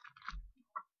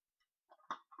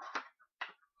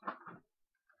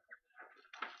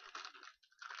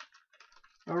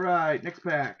 All right, next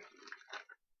pack.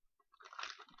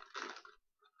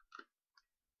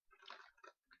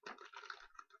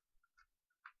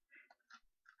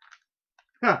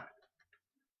 Huh.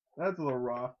 That's a little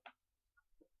raw.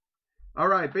 All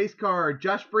right, base card,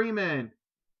 Josh Freeman,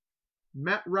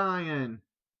 Matt Ryan,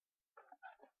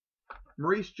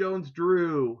 Maurice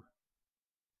Jones-Drew.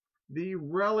 The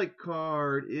relic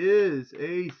card is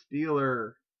a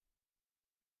Steeler.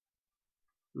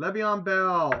 Le'Veon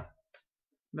Bell,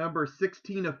 number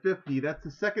 16 of 50. That's the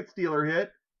second Steeler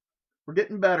hit. We're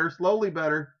getting better, slowly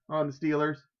better on the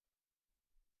Steelers.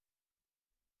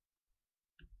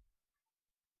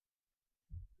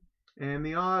 And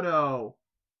the auto.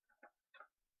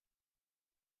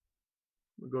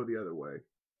 We'll go the other way.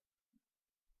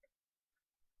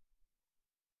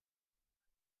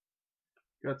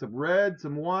 Got some red,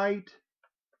 some white,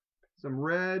 some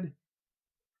red.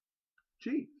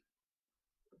 Chief.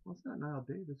 Well, it's not Niall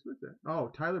Davis, was it? Oh,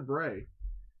 Tyler Bray.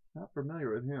 Not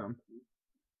familiar with him.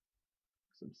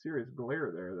 Some serious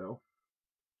glare there, though.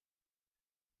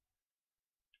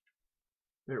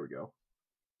 There we go.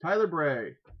 Tyler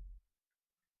Bray.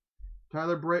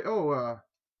 Tyler Bray. Oh,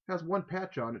 has 1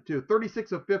 patch on it, too.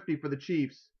 36 of 50 for the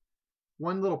Chiefs.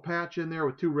 1 little patch in there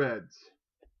with 2 reds.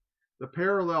 The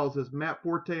parallels is Matt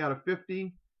Forte out of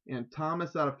 50 and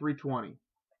Thomas out of 320.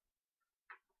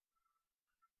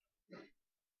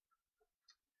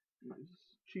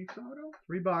 Chiefs auto?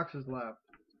 3 boxes left.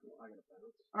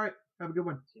 All right, have a good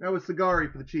one. That was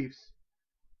Sagari for the Chiefs.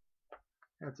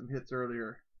 Had some hits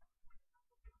earlier.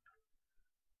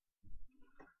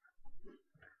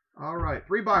 All right,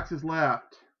 3 boxes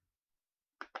left.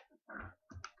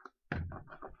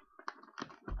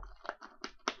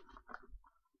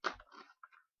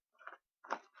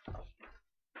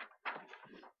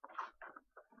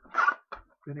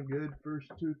 Been a good first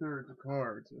 2/3 of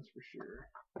cards, that's for sure.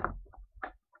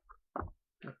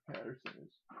 That Patterson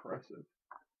is impressive.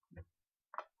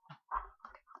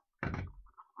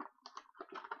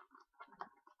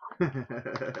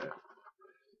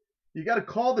 You got to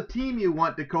call the team you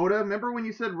want, Dakota. Remember when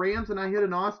you said Rams and I hit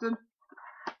in Austin?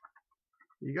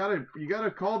 You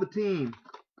gotta call the team.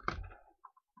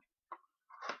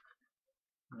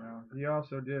 Yeah, he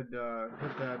also did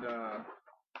hit that.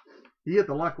 He hit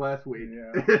the luck last week.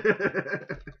 Yeah.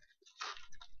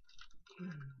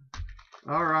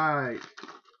 All right.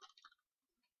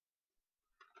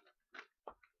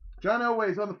 John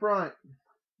Elway's on the front.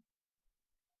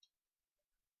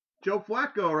 Joe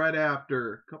Flacco right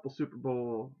after. Couple Super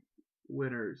Bowl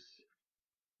winners.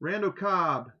 Randall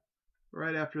Cobb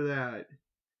right after that.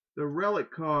 The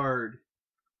relic card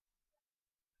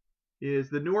is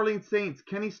the New Orleans Saints.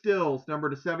 Kenny Stills, number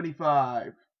to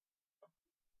 75.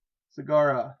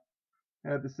 Segura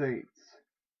had the Saints.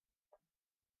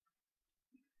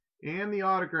 And the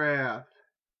autograph.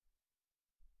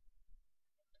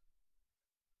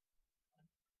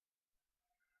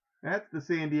 That's the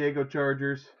San Diego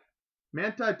Chargers.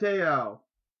 Manti Te'o,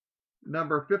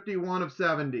 number 51 of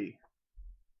 70.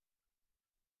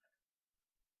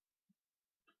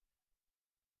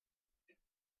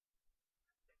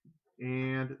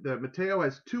 And the Mateo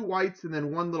has 2 whites and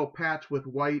then 1 little patch with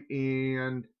white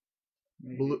and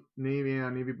blue,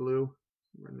 navy blue.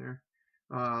 In there.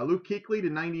 Luke Kuechly to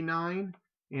 99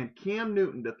 and Cam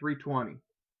Newton to 320.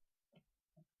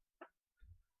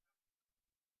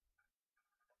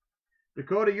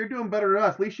 Dakota, you're doing better than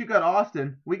us. At least you got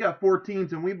Austin. We got 4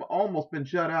 teams and we've almost been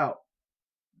shut out.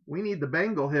 We need the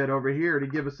Bengal hit over here to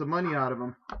give us some money out of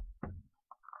them.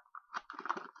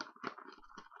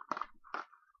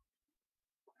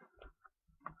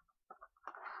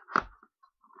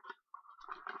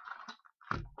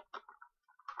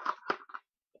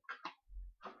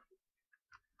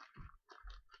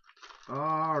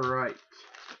 All right.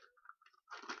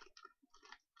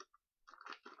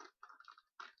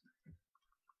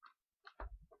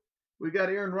 We got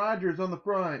Aaron Rodgers on the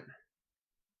front.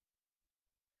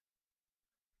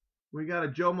 We got a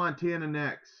Joe Montana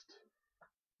next.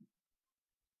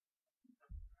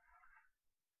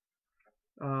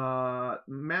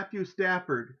 Matthew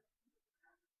Stafford.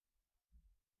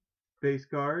 Base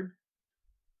card.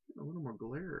 A little more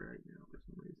glare right now for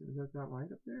some reason. Is that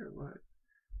light up there or what?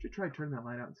 Should try turning that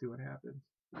light out and see what happens.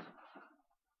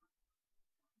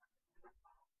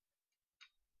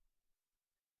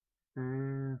 I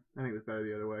think it's better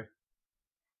the other way.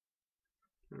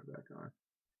 Turn it back on.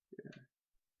 Yeah.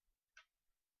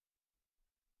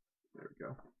 There we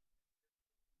go.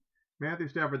 Matthew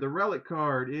Stafford. The relic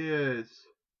card is.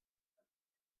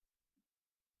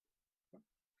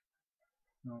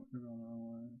 No, you're going the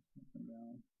wrong way.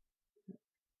 Down.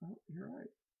 Oh, you're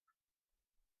right.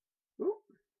 Ooh.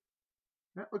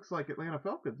 That looks like Atlanta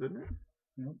Falcons, isn't it?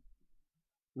 Yep.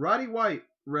 Roddy White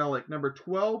relic, number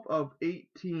 12 of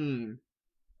 18.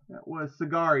 That was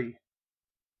Sagari.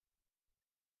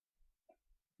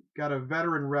 Got a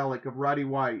veteran relic of Roddy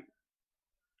White.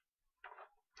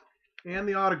 And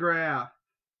the autograph.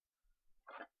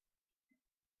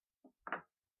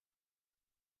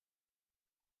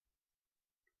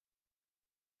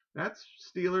 That's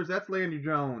Steelers. That's Landry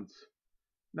Jones.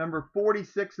 Number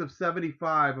 46 of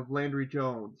 75 of Landry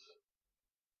Jones.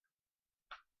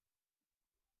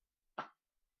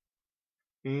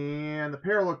 And the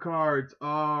parallel cards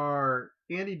are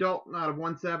Andy Dalton out of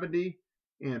 170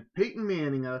 and Peyton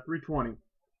Manning out of 320.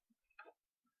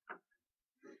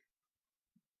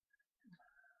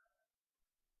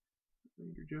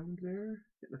 Landry Jones there.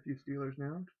 Getting a few Steelers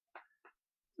now.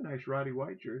 It's a nice Roddy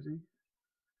White jersey.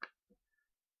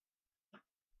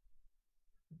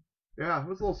 Yeah, it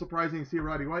was a little surprising to see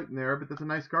Roddy White in there, but that's a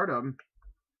nice card of him.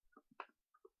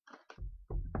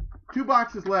 2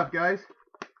 boxes left, guys.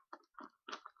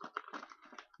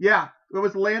 Yeah, it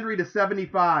was Landry to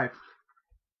 75.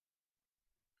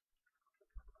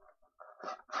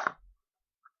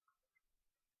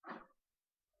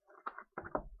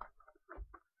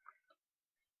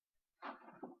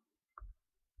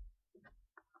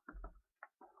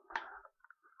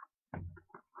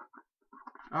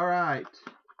 All right.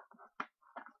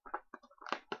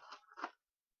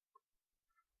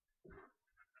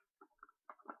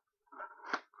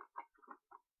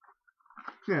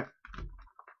 Yeah.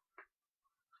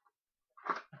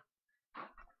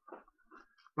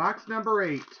 Box number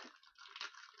 8.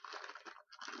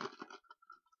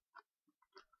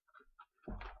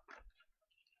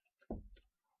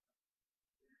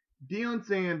 Deion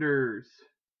Sanders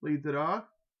leads it off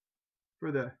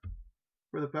for the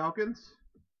Falcons.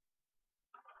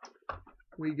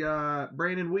 We got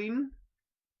Brandon Whedon.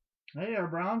 Hey, our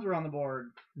Browns are on the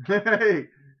board. Hey,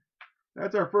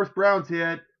 that's our first Browns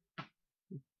hit.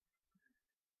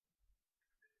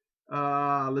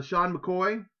 LaShawn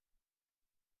McCoy.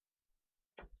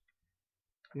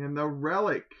 And the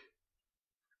relic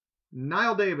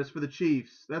Niall Davis for the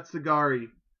Chiefs. That's Sagari.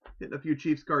 Hitting a few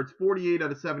Chiefs cards. 48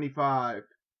 out of 75.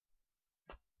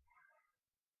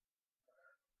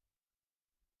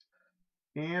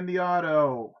 And the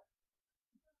auto.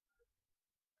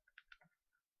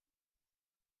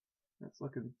 That's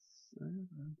looking...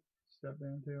 Step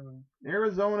Van Taylor.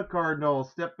 Arizona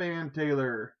Cardinals, Step Van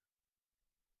Taylor.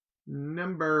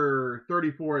 Number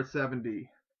 34 of 70.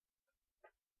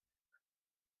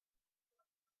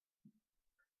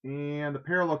 And the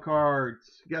parallel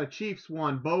cards. You got a Chiefs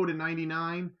one, Bo to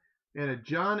 99, and a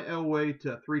John Elway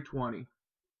to 320.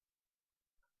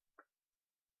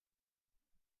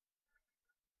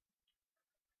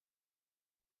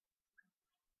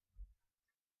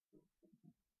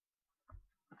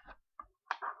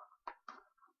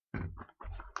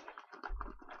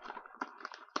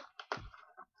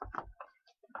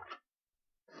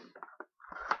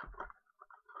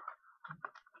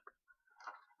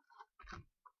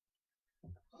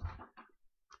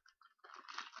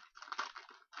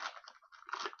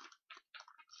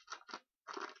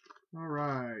 All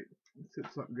right, let's hit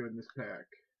something good in this pack.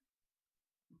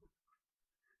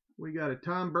 We got a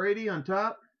Tom Brady on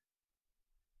top.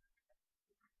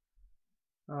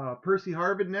 Percy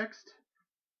Harvin next.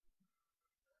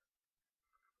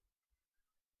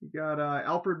 You got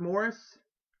Alfred Morris.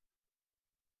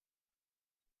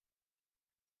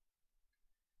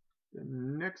 The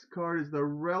next card is the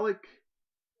relic.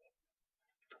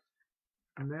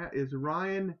 And that is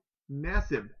Ryan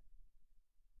Nassib.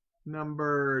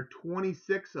 Number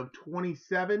 26 of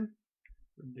 27.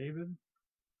 David.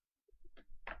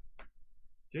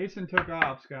 Jason took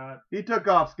off, Scott. He took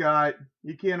off, Scott.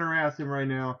 You can't harass him right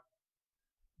now.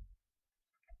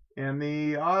 And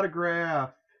the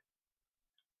autograph.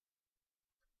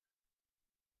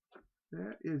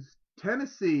 That is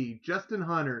Tennessee, Justin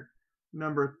Hunter.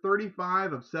 Number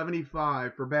 35 of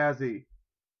 75 for Bazzi.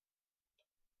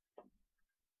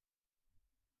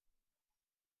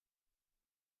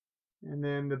 And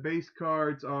then the base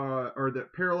cards are, or the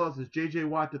parallels is J.J.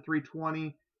 Watt to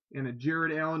 320 and a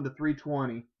Jared Allen to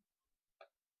 320.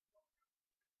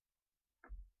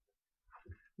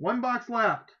 One box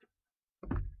left.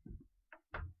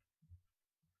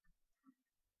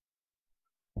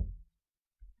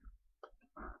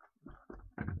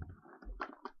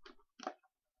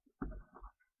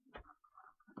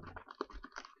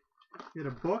 Get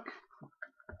a book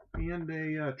and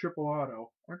a triple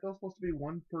auto. Aren't those supposed to be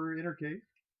one per inner case?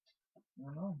 I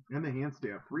don't know. And the hand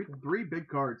stamp. Three big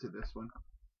cards in this one.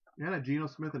 And a Geno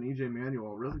Smith and EJ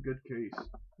Manuel. Really good case.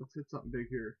 Let's hit something big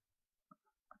here.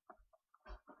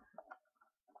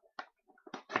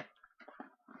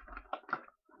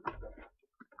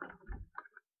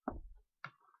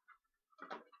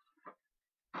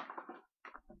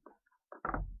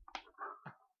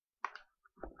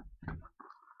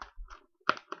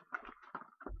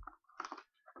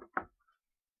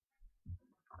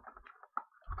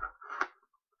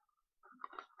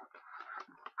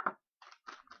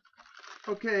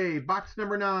 Okay, box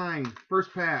number 9,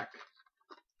 first pack.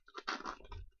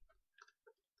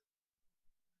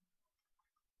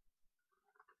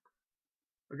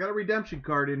 I got a redemption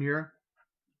card in here.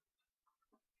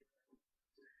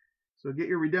 So get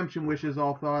your redemption wishes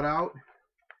all thought out.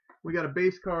 We got a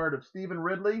base card of Stephen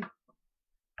Ridley.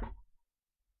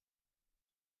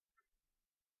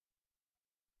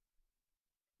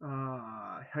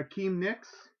 Hakeem Nicks.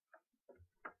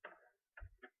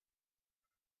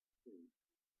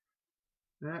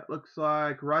 That looks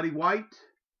like Roddy White.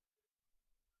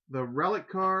 The relic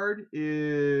card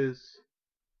is...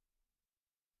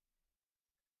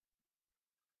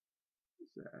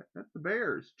 what's that? That's the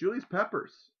Bears. Julius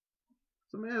Peppers.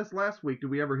 Somebody asked last week,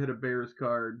 did we ever hit a Bears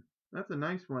card? That's a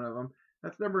nice one of them.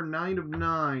 That's number 9 of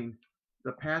 9.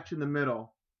 The patch in the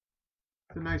middle.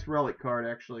 It's a nice relic card,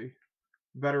 actually.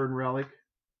 Veteran relic.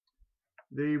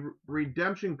 The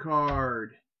redemption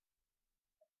card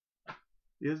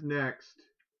is next.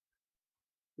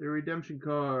 The redemption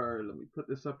card. Let me put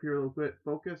this up here a little bit.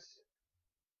 Focus.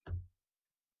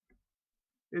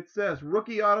 It says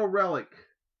rookie auto relic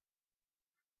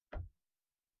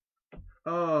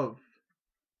of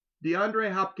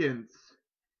DeAndre Hopkins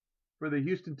for the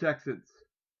Houston Texans.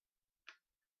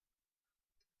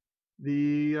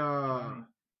 The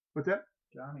what's that?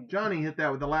 Johnny hit that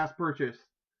with the last purchase.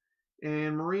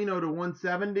 And Marino to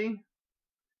 170.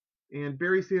 And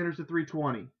Barry Sanders to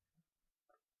 320.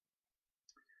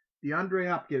 DeAndre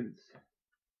Hopkins.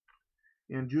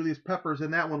 And Julius Peppers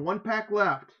in that one. One pack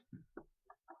left.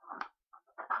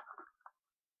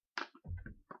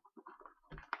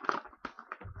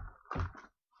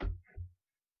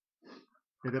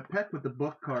 Yeah, the pack with the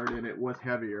book card in it was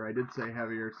heavier. I did say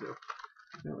heavier, so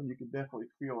that one you can definitely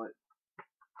feel it.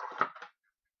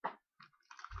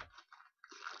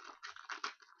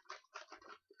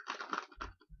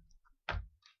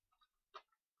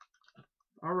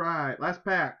 All right, last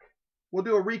pack. We'll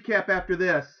do a recap after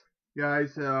this,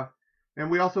 guys. And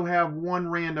we also have one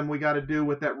random we got to do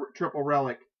with that triple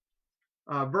relic.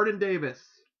 Vernon Davis.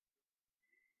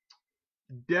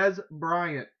 Des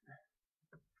Bryant.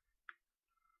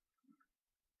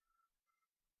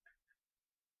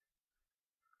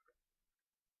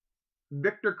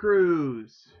 Victor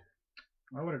Cruz.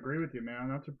 I would agree with you, man.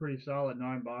 That's a pretty solid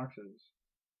 9 boxes.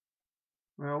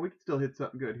 Well, we can still hit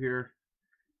something good here.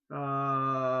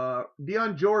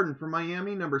 Dion Jordan from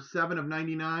Miami, number 7 of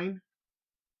 99.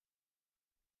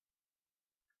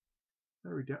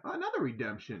 Another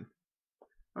redemption.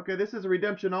 Okay, this is a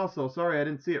redemption also. Sorry, I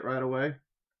didn't see it right away.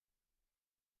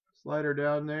 Slider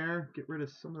down there. Get rid of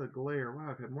some of the glare.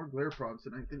 Wow, I've had more glare problems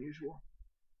tonight than usual.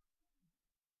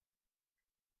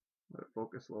 Let it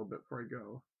focus a little bit before I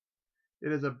go.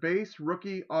 It is a base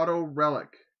rookie auto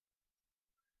relic.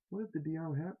 What did the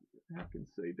Dion Hapkins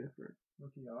say different?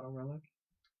 Rookie auto relic?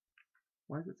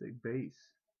 Why does it say base?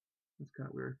 That's kind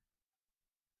of weird.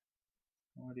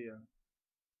 No idea.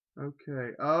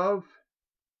 Okay, of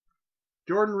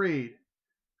Jordan Reed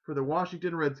for the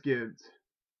Washington Redskins.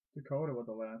 Dakota with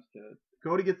the last hit.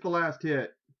 Cody gets the last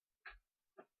hit.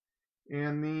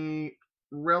 And the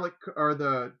relic, or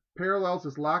the parallels,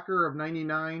 is Locker of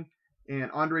 99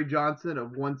 and Andre Johnson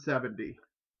of 170.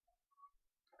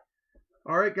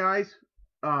 All right, guys.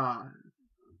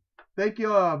 Thank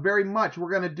you very much. We're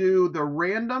going to do the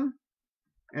random,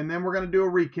 and then we're going to do a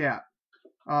recap.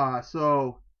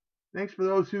 So thanks for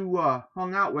those who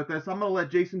hung out with us. I'm going to let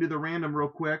Jason do the random real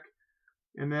quick,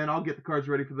 and then I'll get the cards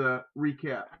ready for the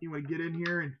recap. You want to get in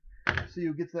here and see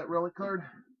who gets that relic card?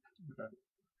 Okay.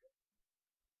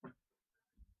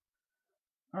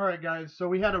 All right, guys. So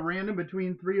we had a random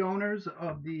between 3 owners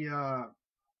of the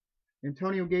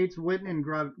Antonio Gates, Witten, and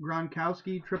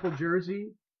Gronkowski triple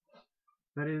jersey.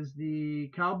 That is the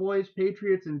Cowboys,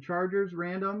 Patriots, and Chargers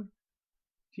random.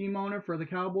 Team owner for the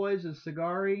Cowboys is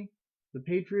Sagari. The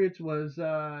Patriots was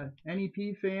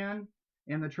NEP fan,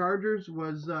 and the Chargers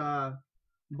was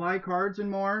Buy Cards and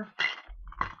More.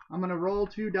 I'm going to roll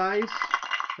 2 dice.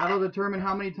 That'll determine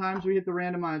how many times we hit the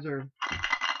randomizer.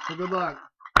 So good luck.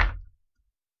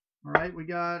 All right, we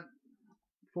got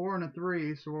 4 and a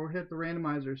 3, so we'll hit the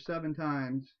randomizer 7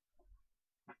 times.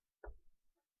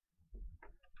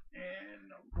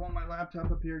 And I'll pull my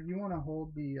laptop up here. You want to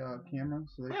hold the camera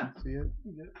so they can see it?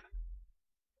 You get it.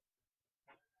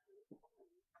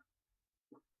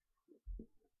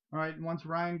 All right, once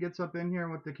Ryan gets up in here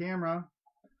with the camera,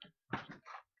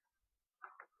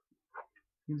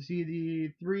 you can see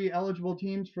the 3 eligible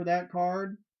teams for that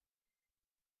card.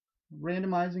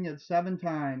 Randomizing it 7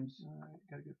 times. All right,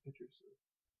 gotta get pictures.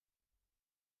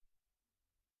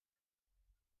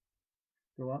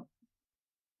 Go up.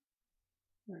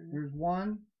 Here's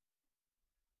 1,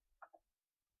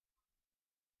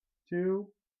 2,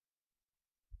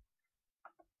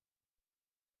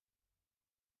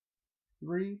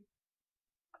 3,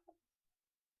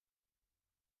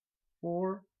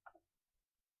 4,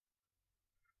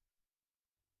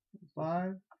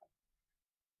 5,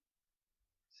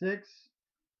 6.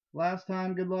 Last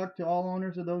time, good luck to all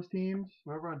owners of those teams.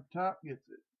 Whoever on top gets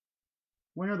it.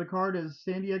 Winner of the card is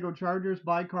San Diego Chargers,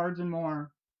 Buy Cards and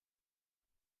More.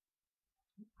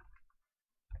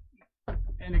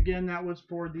 And again, that was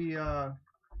for the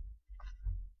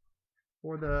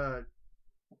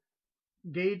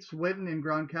Gates, Witten, and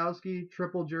Gronkowski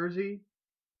triple jersey.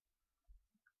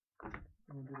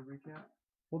 We'll do the recap.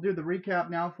 We'll do the recap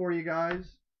now for you guys.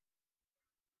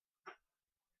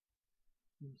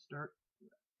 We'll start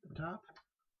at the top.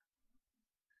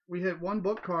 We hit 1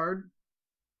 book card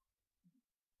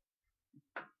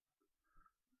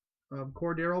of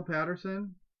Cordero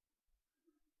Patterson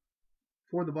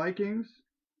for the Vikings.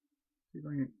 See if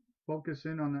I can focus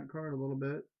in on that card a little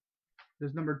bit.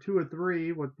 There's number 2 of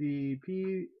 3 with the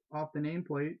P off the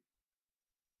nameplate.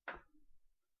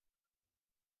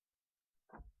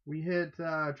 We hit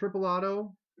triple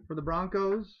auto for the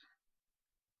Broncos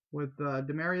with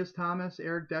Demaryius Thomas,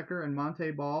 Eric Decker, and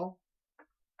Monte Ball.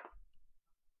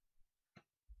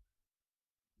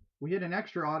 We hit an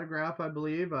extra autograph, I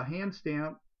believe, a hand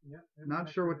stamp. Yep.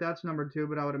 Not sure what that's number 2,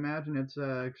 but I would imagine it's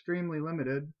extremely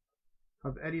limited,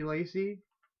 of Eddie Lacy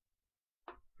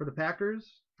for the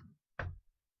Packers. That's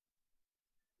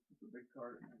a big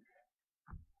card.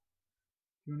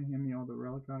 You want to hand me all the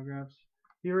relic autographs?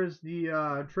 Here is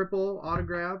the triple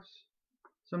autographs.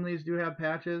 Some of these do have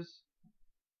patches.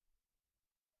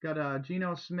 Got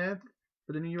Geno Smith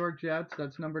for the New York Jets.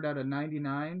 That's numbered out of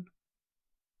 99.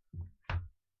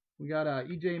 We got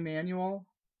E.J. Manuel,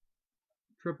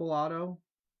 triple auto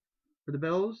for the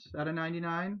Bills out of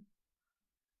 99.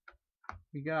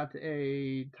 We got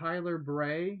a Tyler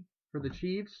Bray for the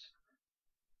Chiefs.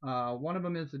 One of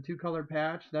them is a two-color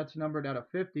patch. That's numbered out of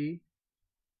 50.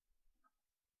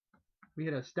 We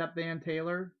had a Step Van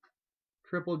Taylor,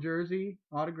 triple jersey,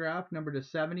 autograph, numbered to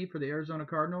 70 for the Arizona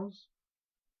Cardinals.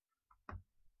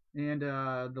 And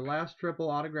the last triple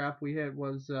autograph we hit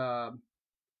was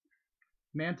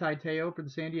Manti Te'o for the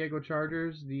San Diego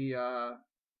Chargers.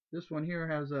 This one here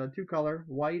has a two-color,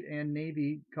 white and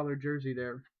navy color jersey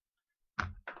there.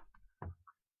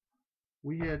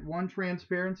 We hit one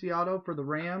transparency auto for the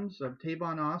Rams of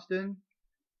Tavon Austin,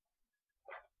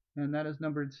 and that is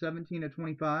numbered 17 of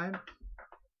 25.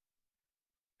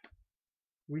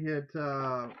 We hit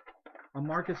a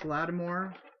Marcus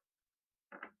Lattimore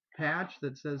patch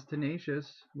that says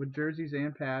Tenacious with jerseys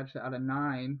and patch out of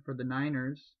 9 for the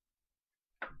Niners.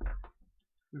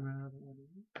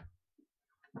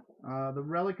 The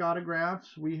relic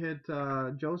autographs, we hit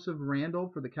Joseph Randall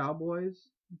for the Cowboys.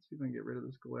 Let's see if I can get rid of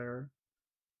this glare.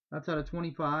 That's out of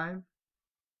 25.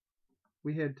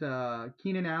 We hit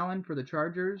Keenan Allen for the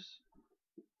Chargers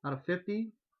out of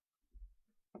 50.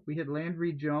 We hit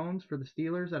Landry Jones for the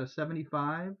Steelers out of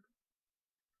 75.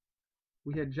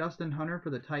 We hit Justin Hunter for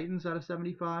the Titans out of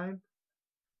 75.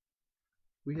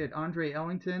 We hit Andre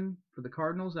Ellington for the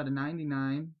Cardinals out of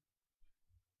 99.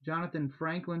 Jonathan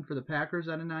Franklin for the Packers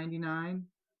out of 99.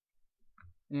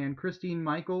 And Christine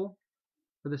Michael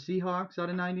for the Seahawks out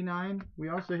of 99. We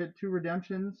also hit two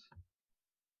redemptions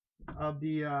of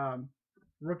the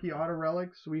rookie auto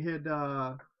relics. We hit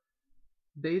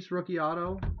base rookie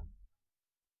auto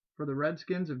for the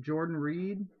Redskins of Jordan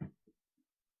Reed,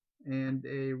 and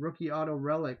a rookie auto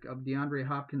relic of DeAndre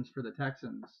Hopkins for the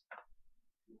Texans.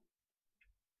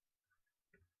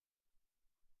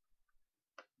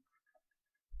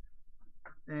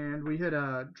 And we hit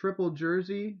a triple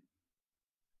jersey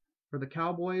for the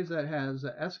Cowboys that has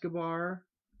Escobar,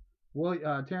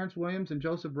 Terrence Williams, and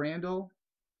Joseph Randall,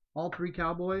 all three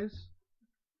Cowboys.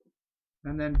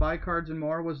 And then Buy Cards and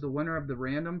More was the winner of the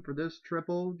random for this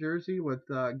triple jersey with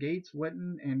Gates,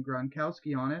 Witten, and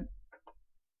Gronkowski on it.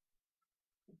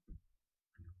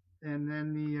 And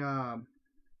then the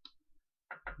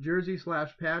jersey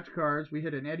 / patch cards, we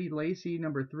hit an Eddie Lacy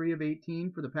number 3 of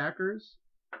 18 for the Packers.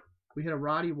 We hit a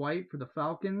Roddy White for the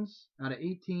Falcons out of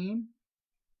 18.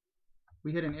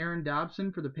 We hit an Aaron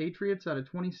Dobson for the Patriots out of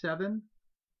 27.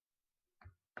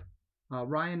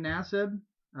 Ryan Nassib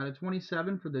out of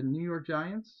 27 for the New York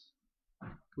Giants.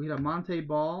 We hit a Monte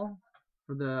Ball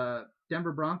for the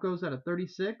Denver Broncos out of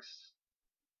 36.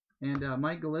 And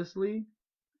Mike Gillislee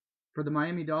for the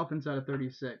Miami Dolphins out of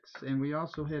 36. And we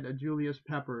also hit a Julius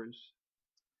Peppers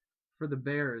for the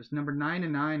Bears, number 9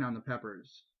 and 9 on the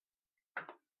Peppers.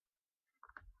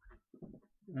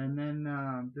 And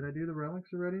then, did I do the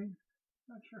relics already?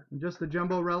 Not sure. And just the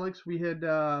jumbo relics, we had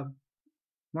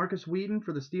Marcus Wheaton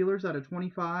for the Steelers out of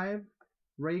 25.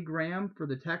 Ray Graham for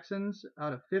the Texans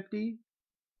out of 50.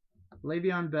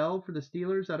 Le'Veon Bell for the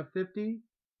Steelers out of 50.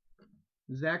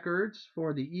 Zach Ertz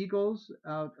for the Eagles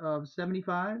out of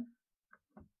 75.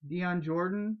 Deion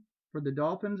Jordan for the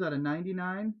Dolphins out of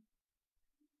 99.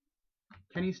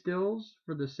 Kenny Stills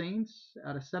for the Saints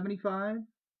out of 75.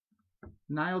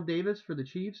 Niall Davis for the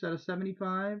Chiefs out of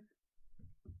 75.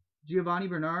 Giovanni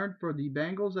Bernard for the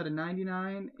Bengals out of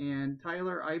 99. And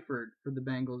Tyler Eifert for the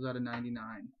Bengals out of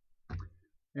 99.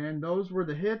 And those were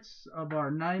the hits of our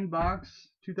 9-box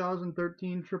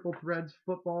 2013 Triple Threads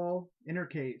football inner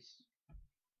case.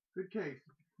 Good case.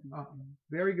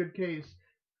 Very good case.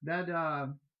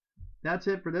 That's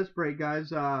it for this break,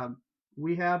 guys.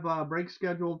 We have a break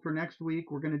scheduled for next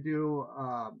week. We're going to do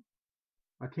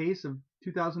a case of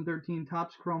 2013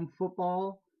 Topps Chrome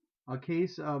football, a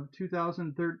case of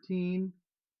 2013.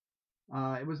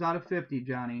 It was out of 50,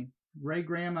 Johnny. Ray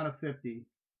Graham out of 50.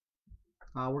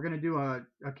 We're going to do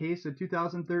a case of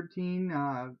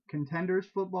 2013 Contenders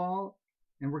football,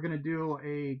 and we're going to do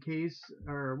a case,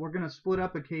 or we're going to split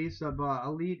up a case of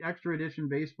Elite Extra Edition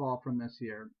baseball from this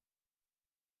year.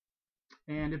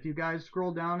 And if you guys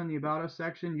scroll down in the About Us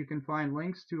section, you can find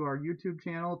links to our YouTube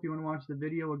channel if you want to watch the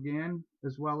video again,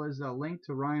 as well as a link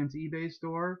to Ryan's eBay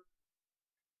store.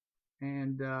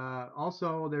 And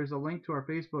also, there's a link to our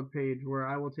Facebook page where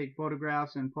I will take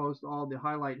photographs and post all the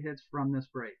highlight hits from this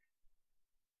break.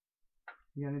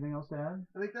 You got anything else to add?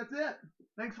 I think that's it.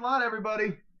 Thanks a lot,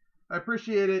 everybody. I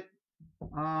appreciate it.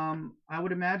 I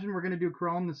would imagine we're going to do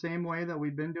Chrome the same way that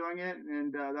we've been doing it,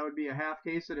 and that would be a half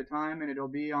case at a time, and it'll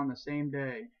be on the same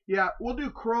day. Yeah, we'll do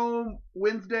Chrome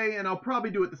Wednesday, and I'll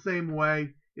probably do it the same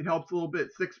way. It helps a little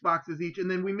bit, 6 boxes each, and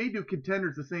then we may do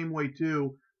Contenders the same way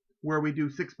too, where we do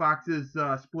 6 boxes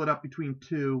split up between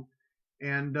 2,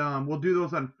 and we'll do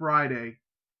those on Friday.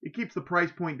 It keeps the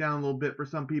price point down a little bit for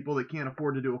some people that can't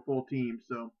afford to do a full team,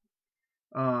 so.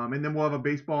 And then we'll have a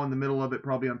baseball in the middle of it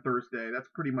probably on Thursday. That's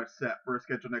pretty much set for a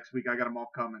schedule next week. I got them all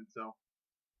coming, so.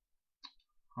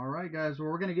 All right, guys. Well,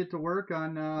 we're going to get to work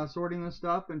on sorting this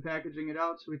stuff and packaging it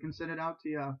out so we can send it out to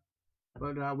you.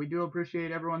 But we do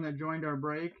appreciate everyone that joined our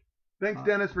break. Thanks,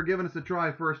 Dennis, for giving us a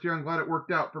try first year. I'm glad it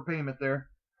worked out for payment there.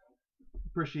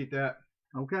 Appreciate that.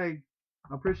 Okay.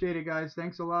 I appreciate it, guys.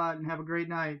 Thanks a lot, and have a great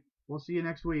night. We'll see you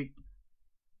next week.